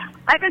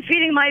 I've been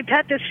feeding my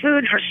pet this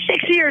food for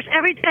 6 years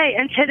every day,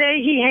 and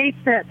today he hates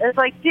it. It's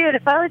like, dude,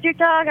 if I was your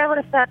dog, I would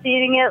have stopped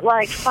eating it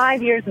like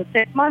 5 years and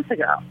 6 months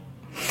ago.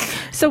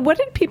 So what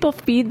did people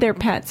feed their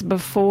pets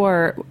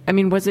before? I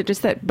mean, was it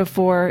just that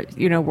before,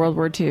 World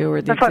War II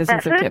or the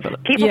existence of kibble?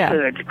 People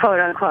food, quote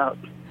unquote.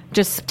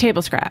 Just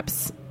table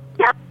scraps.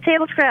 Yep,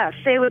 table scraps.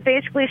 They would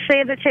basically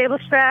save the table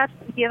scraps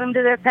and give them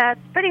to their pets.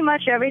 Pretty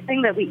much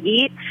everything that we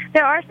eat.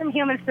 There are some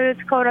human foods,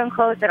 quote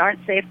unquote, that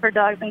aren't safe for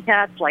dogs and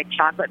cats, like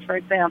chocolate, for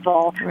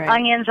example. Right.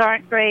 Onions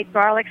aren't great.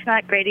 Garlic's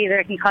not great either.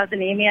 It can cause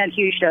anemia in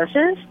huge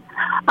doses.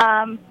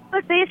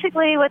 But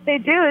basically what they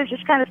do is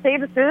just kind of save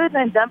the food and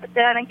then dump it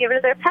down and give it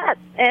to their pets.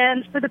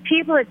 And for the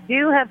people that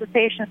do have the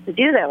patience to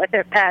do that with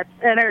their pets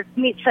and are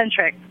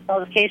meat-centric in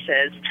those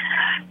cases,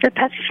 their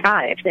pets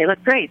thrive. They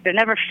look great. They're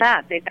never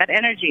fat. They've got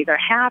energy. They're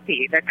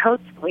happy. Their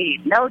coat's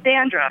clean. No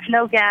dandruff.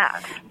 No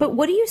gas. But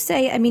what do you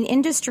say? I mean,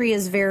 industry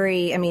is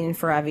very,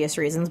 for obvious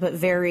reasons, but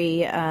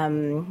very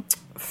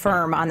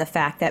firm on the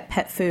fact that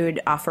pet food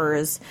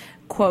offers,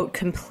 quote,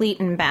 complete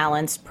and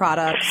balanced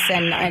products,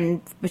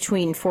 and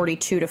between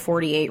 42 to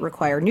 48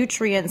 require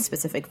nutrients,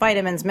 specific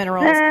vitamins,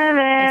 minerals. You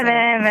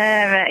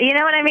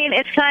know what I mean?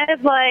 It's kind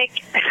of like,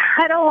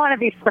 I don't want to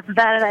be flip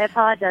about it. I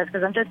apologize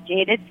because I'm just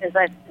jaded because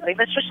I've been doing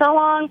this for so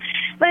long.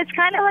 But it's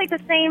kind of like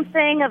the same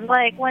thing of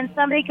like when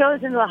somebody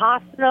goes into the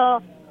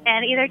hospital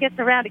and either gets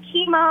a round of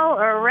chemo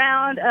or a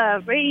round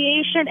of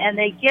radiation and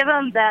they give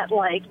them that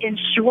like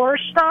Ensure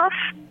stuff.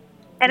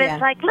 And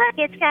it's like, look,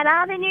 it's got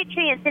all the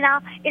nutrients and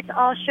it's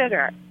all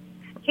sugar.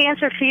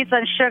 Cancer feeds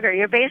on sugar.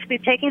 You're basically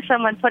taking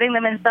someone, putting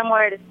them in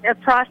somewhere, a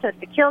process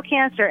to kill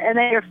cancer, and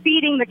then you're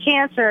feeding the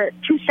cancer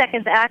 2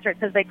 seconds after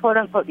because they, quote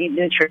unquote, need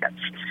nutrients.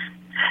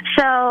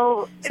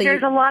 So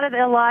there's a lot of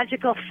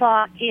illogical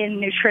thought in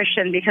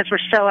nutrition because we're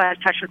so out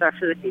of touch with our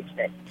food these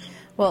days.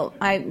 Well,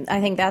 I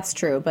think that's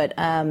true, but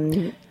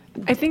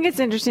I think it's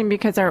interesting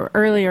because our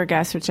earlier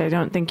guest, which I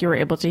don't think you were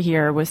able to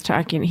hear, was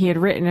talking, he had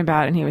written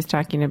about, and he was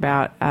talking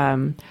about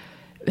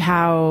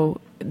how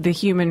the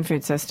human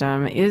food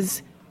system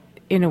is,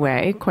 in a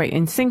way, quite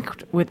in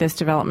sync with this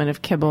development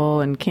of kibble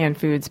and canned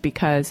foods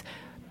because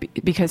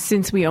because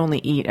since we only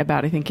eat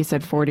about, I think you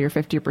said 40 or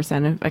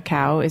 50% of a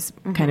cow is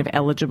kind of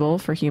eligible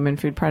for human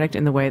food product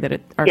in the way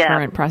that our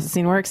current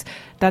processing works,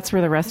 that's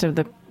where the rest of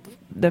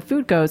the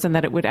food goes, and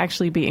that it would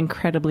actually be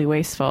incredibly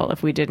wasteful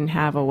if we didn't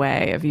have a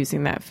way of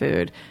using that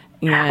food.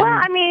 Well,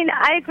 I mean,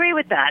 I agree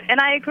with that. And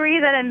I agree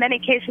that in many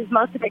cases,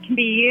 most of it can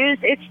be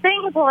used. It's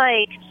things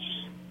like,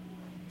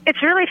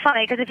 it's really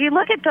funny because if you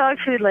look at dog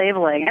food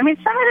labeling, I mean,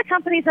 some of the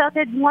companies out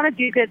there want to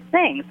do good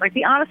things. Like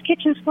the Honest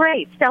Kitchen's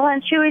great. Stella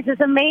and Chewy's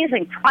is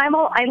amazing.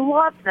 Primal, I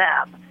love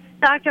them.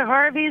 Dr.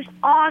 Harvey's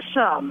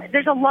awesome.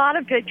 There's a lot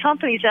of good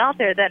companies out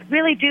there that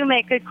really do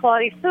make good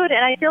quality food,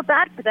 and I feel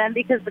bad for them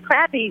because the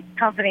crappy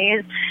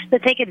companies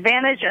that take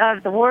advantage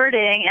of the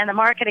wording and the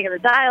marketing of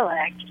the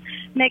dialect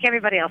make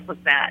everybody else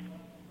look bad.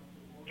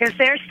 Because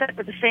they're stuck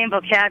with the same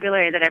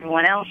vocabulary that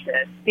everyone else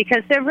is.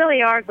 Because there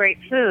really are great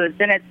foods,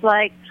 and it's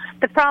like,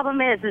 the problem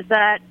is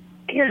that,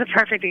 here's a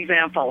perfect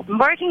example. I'm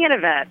working at a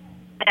vet,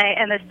 okay,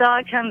 and this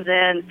dog comes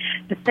in,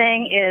 the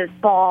thing is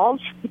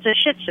bald, it's a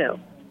Shih Tzu.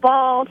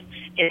 Bald,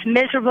 it's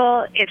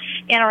miserable, it's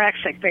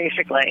anorexic,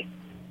 basically.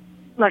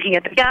 Looking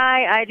at the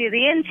guy, I do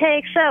the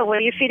intake, so what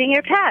are you feeding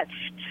your pets?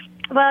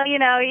 Well, he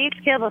eats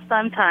kibble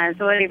sometimes,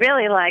 but what he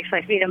really likes,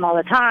 I feed him all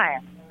the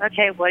time.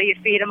 Okay, what do you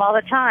feed him all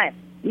the time?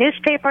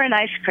 Newspaper and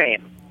ice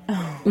cream.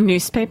 Oh.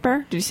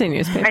 Newspaper? Did you say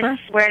newspaper? I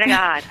swear to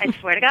God.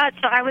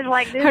 So I was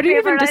like, newspaper. How do you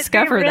even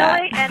discover cream, that?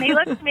 Really? And he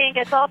looks at me and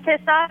gets all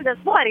pissed off and says,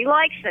 what? He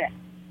likes it.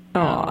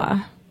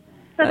 Aw.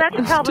 So that's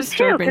a problem,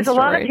 too, because a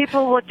lot of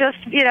people will just,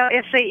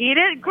 if they eat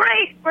it,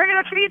 great, we're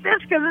going to feed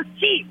this because it's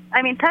cheap.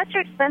 I mean, pets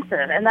are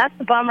expensive, and that's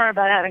the bummer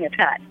about having a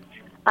pet.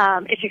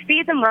 If you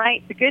feed them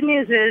right, the good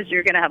news is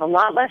you're going to have a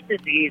lot less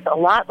disease, a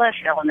lot less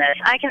illness.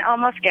 I can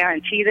almost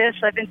guarantee this.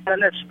 I've been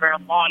doing this for a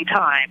long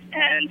time.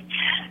 And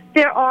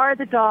there are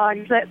the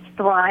dogs that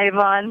thrive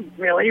on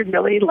really,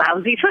 really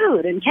lousy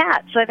food, and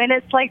cats. I mean,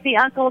 it's like the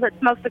uncle that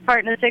smokes a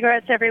carton of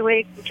cigarettes every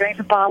week, drinks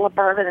a bottle of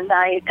bourbon a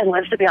night, and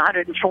lives to be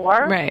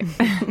 104. Right.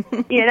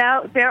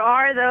 There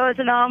are those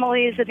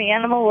anomalies in the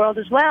animal world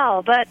as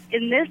well. But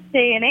in this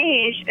day and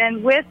age,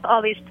 and with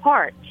all these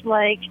parts,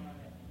 like,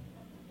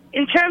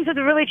 in terms of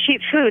the really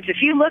cheap foods, if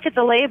you look at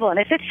the label and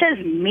if it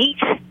says meat,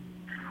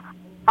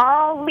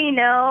 all we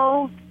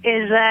know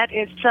is that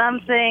it's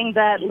something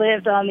that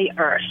lived on the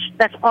earth.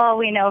 That's all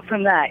we know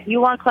from that.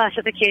 You want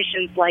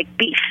classifications like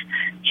beef,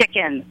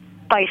 chicken,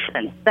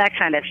 bison, that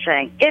kind of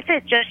thing. If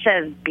it just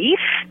says beef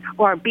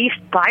or beef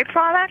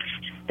byproducts,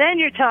 then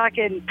you're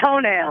talking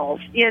toenails,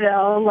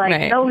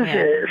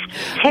 noses,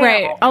 tail.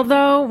 Right.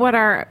 Although what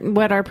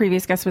our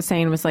previous guest was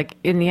saying was like,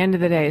 in the end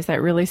of the day, is that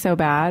really so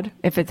bad?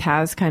 If it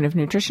has kind of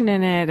nutrition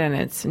in it and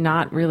it's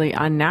not really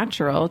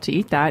unnatural to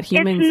eat that,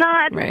 humans...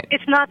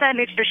 It's not that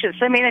nutritious.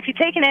 I mean, if you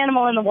take an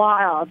animal in the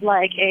wild,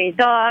 like a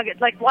dog,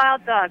 like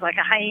wild dog, like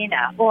a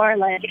hyena, or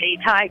like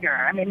a tiger,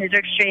 I mean, these are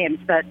extremes,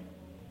 but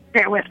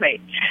bear with me.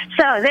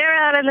 So they're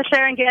out in the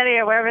Serengeti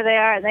or wherever they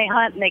are, and they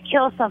hunt and they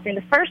kill something.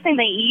 The first thing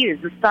they eat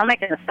is the stomach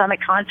and the stomach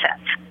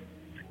contents.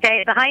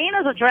 Okay, the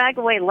hyenas will drag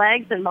away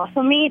legs and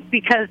muscle meat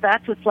because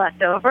that's what's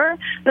left over,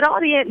 but all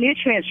the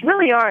nutrients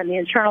really are in the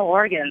internal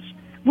organs.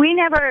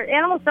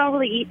 Animals don't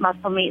really eat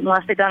muscle meat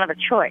unless they don't have a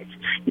choice.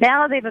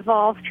 Now they've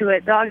evolved to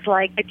it. Dogs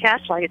like it,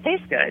 cats like it,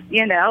 tastes good,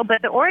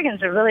 but the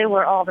organs are really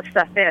where all the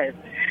stuff is.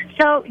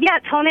 So, yeah,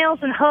 toenails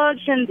and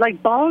hooves and,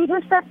 like, bones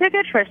and stuff, they're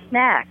good for a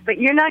snack, but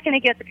you're not going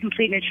to get the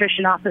complete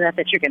nutrition off of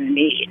that you're going to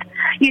need.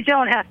 You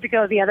don't have to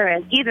go the other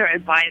end either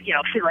and buy,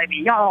 filet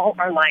mignon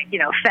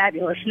or,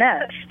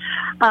 fabulousness.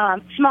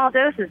 Small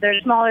doses, they're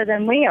smaller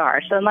than we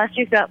are, so unless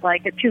you've got,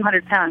 like, a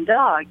 200-pound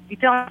dog, you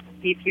don't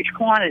eat huge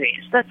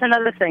quantities. That's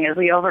another thing, is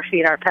we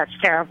overfeed our pets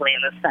terribly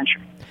in this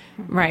country.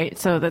 Right.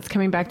 So that's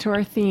coming back to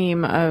our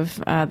theme of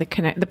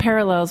the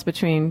parallels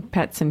between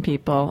pets and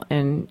people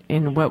in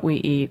what we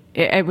eat.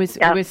 It was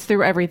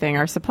through everything: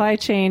 our supply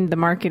chain, the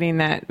marketing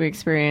that we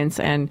experience,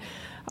 and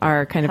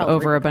our kind of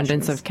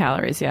overabundance of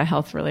calories. Yeah,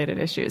 health-related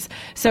issues.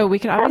 So we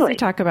could obviously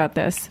talk about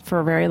this for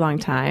a very long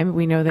time.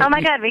 We know that. Oh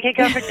my God, we could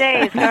go for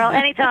days, girl,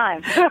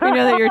 anytime. We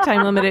know that you're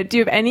time limited. Do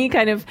you have any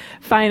kind of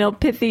final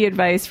pithy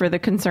advice for the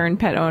concerned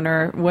pet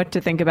owner? What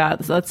to think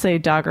about? Let's say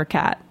dog or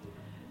cat.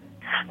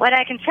 What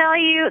I can tell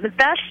you, the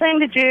best thing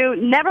to do,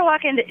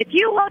 if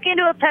you walk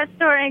into a pet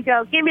store and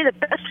go, give me the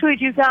best food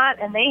you got,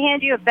 and they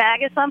hand you a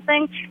bag of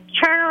something,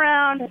 turn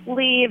around,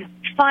 leave,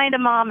 find a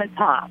mom and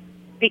pop.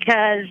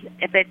 Because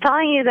if they're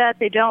telling you that,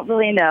 they don't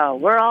really know.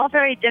 We're all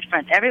very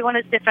different. Everyone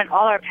is different.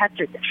 All our pets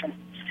are different.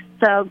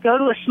 So go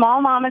to a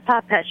small mom and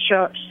pop pet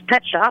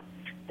shop,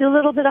 do a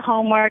little bit of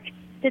homework,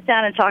 sit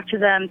down and talk to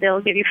them.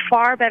 They'll give you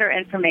far better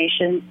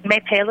information. You may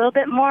pay a little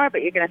bit more,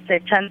 but you're going to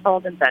save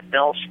tenfold in vet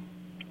bills.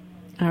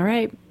 All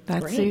right.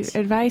 That's the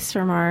advice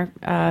from our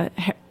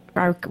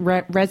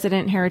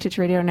resident Heritage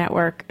Radio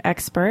Network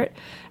expert.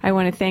 I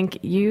want to thank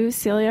you,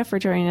 Celia, for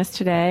joining us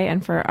today,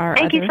 and for our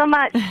Thank you so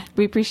much.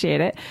 We appreciate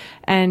it.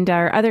 And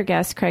our other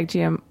guest, Craig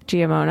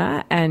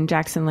Giamona and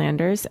Jackson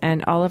Landers,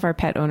 and all of our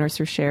pet owners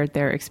who shared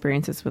their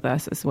experiences with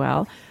us as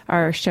well.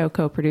 Our show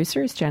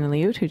co-producer is Jenna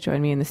Liut, who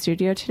joined me in the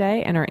studio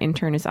today, and our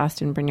intern is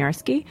Austin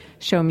Brynjarski.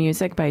 Show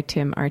music by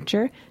Tim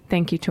Archer.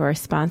 Thank you to our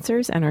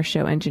sponsors and our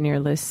show engineer,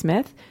 Liz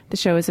Smith. The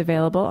show is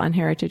available on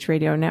Heritage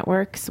Radio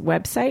Network's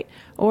website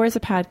or as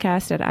a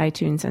podcast at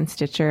iTunes and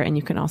Stitcher, and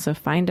you can also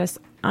find us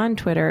on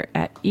Twitter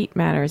at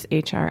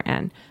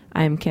EatMattersHRN.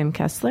 I'm Kim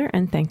Kessler,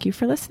 and thank you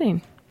for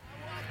listening.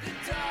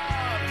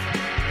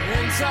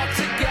 Talk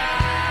to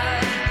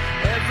God,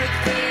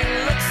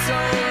 everything looks so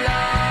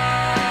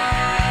large.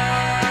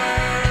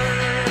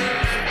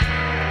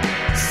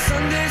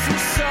 Sundays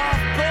were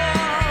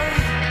softball,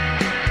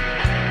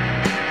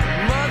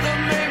 mother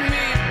made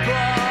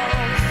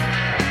meatballs,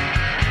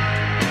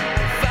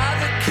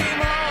 father came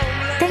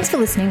home. Thanks for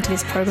listening to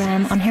this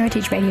program on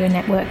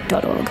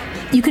heritageradionetwork.org.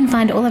 You can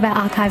find all of our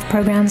archive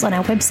programs on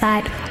our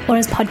website or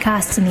as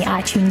podcasts in the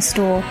iTunes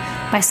store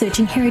by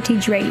searching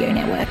Heritage Radio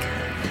Network.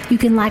 You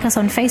can like us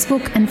on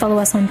Facebook and follow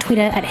us on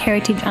Twitter at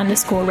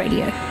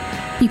heritage_radio.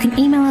 You can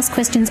email us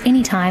questions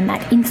anytime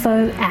at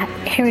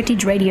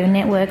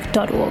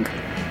info@heritageradionetwork.org.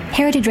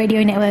 Heritage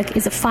Radio Network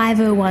is a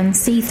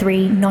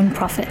 501c3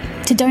 non-profit.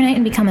 To donate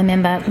and become a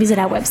member, visit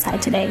our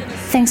website today.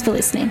 Thanks for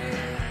listening.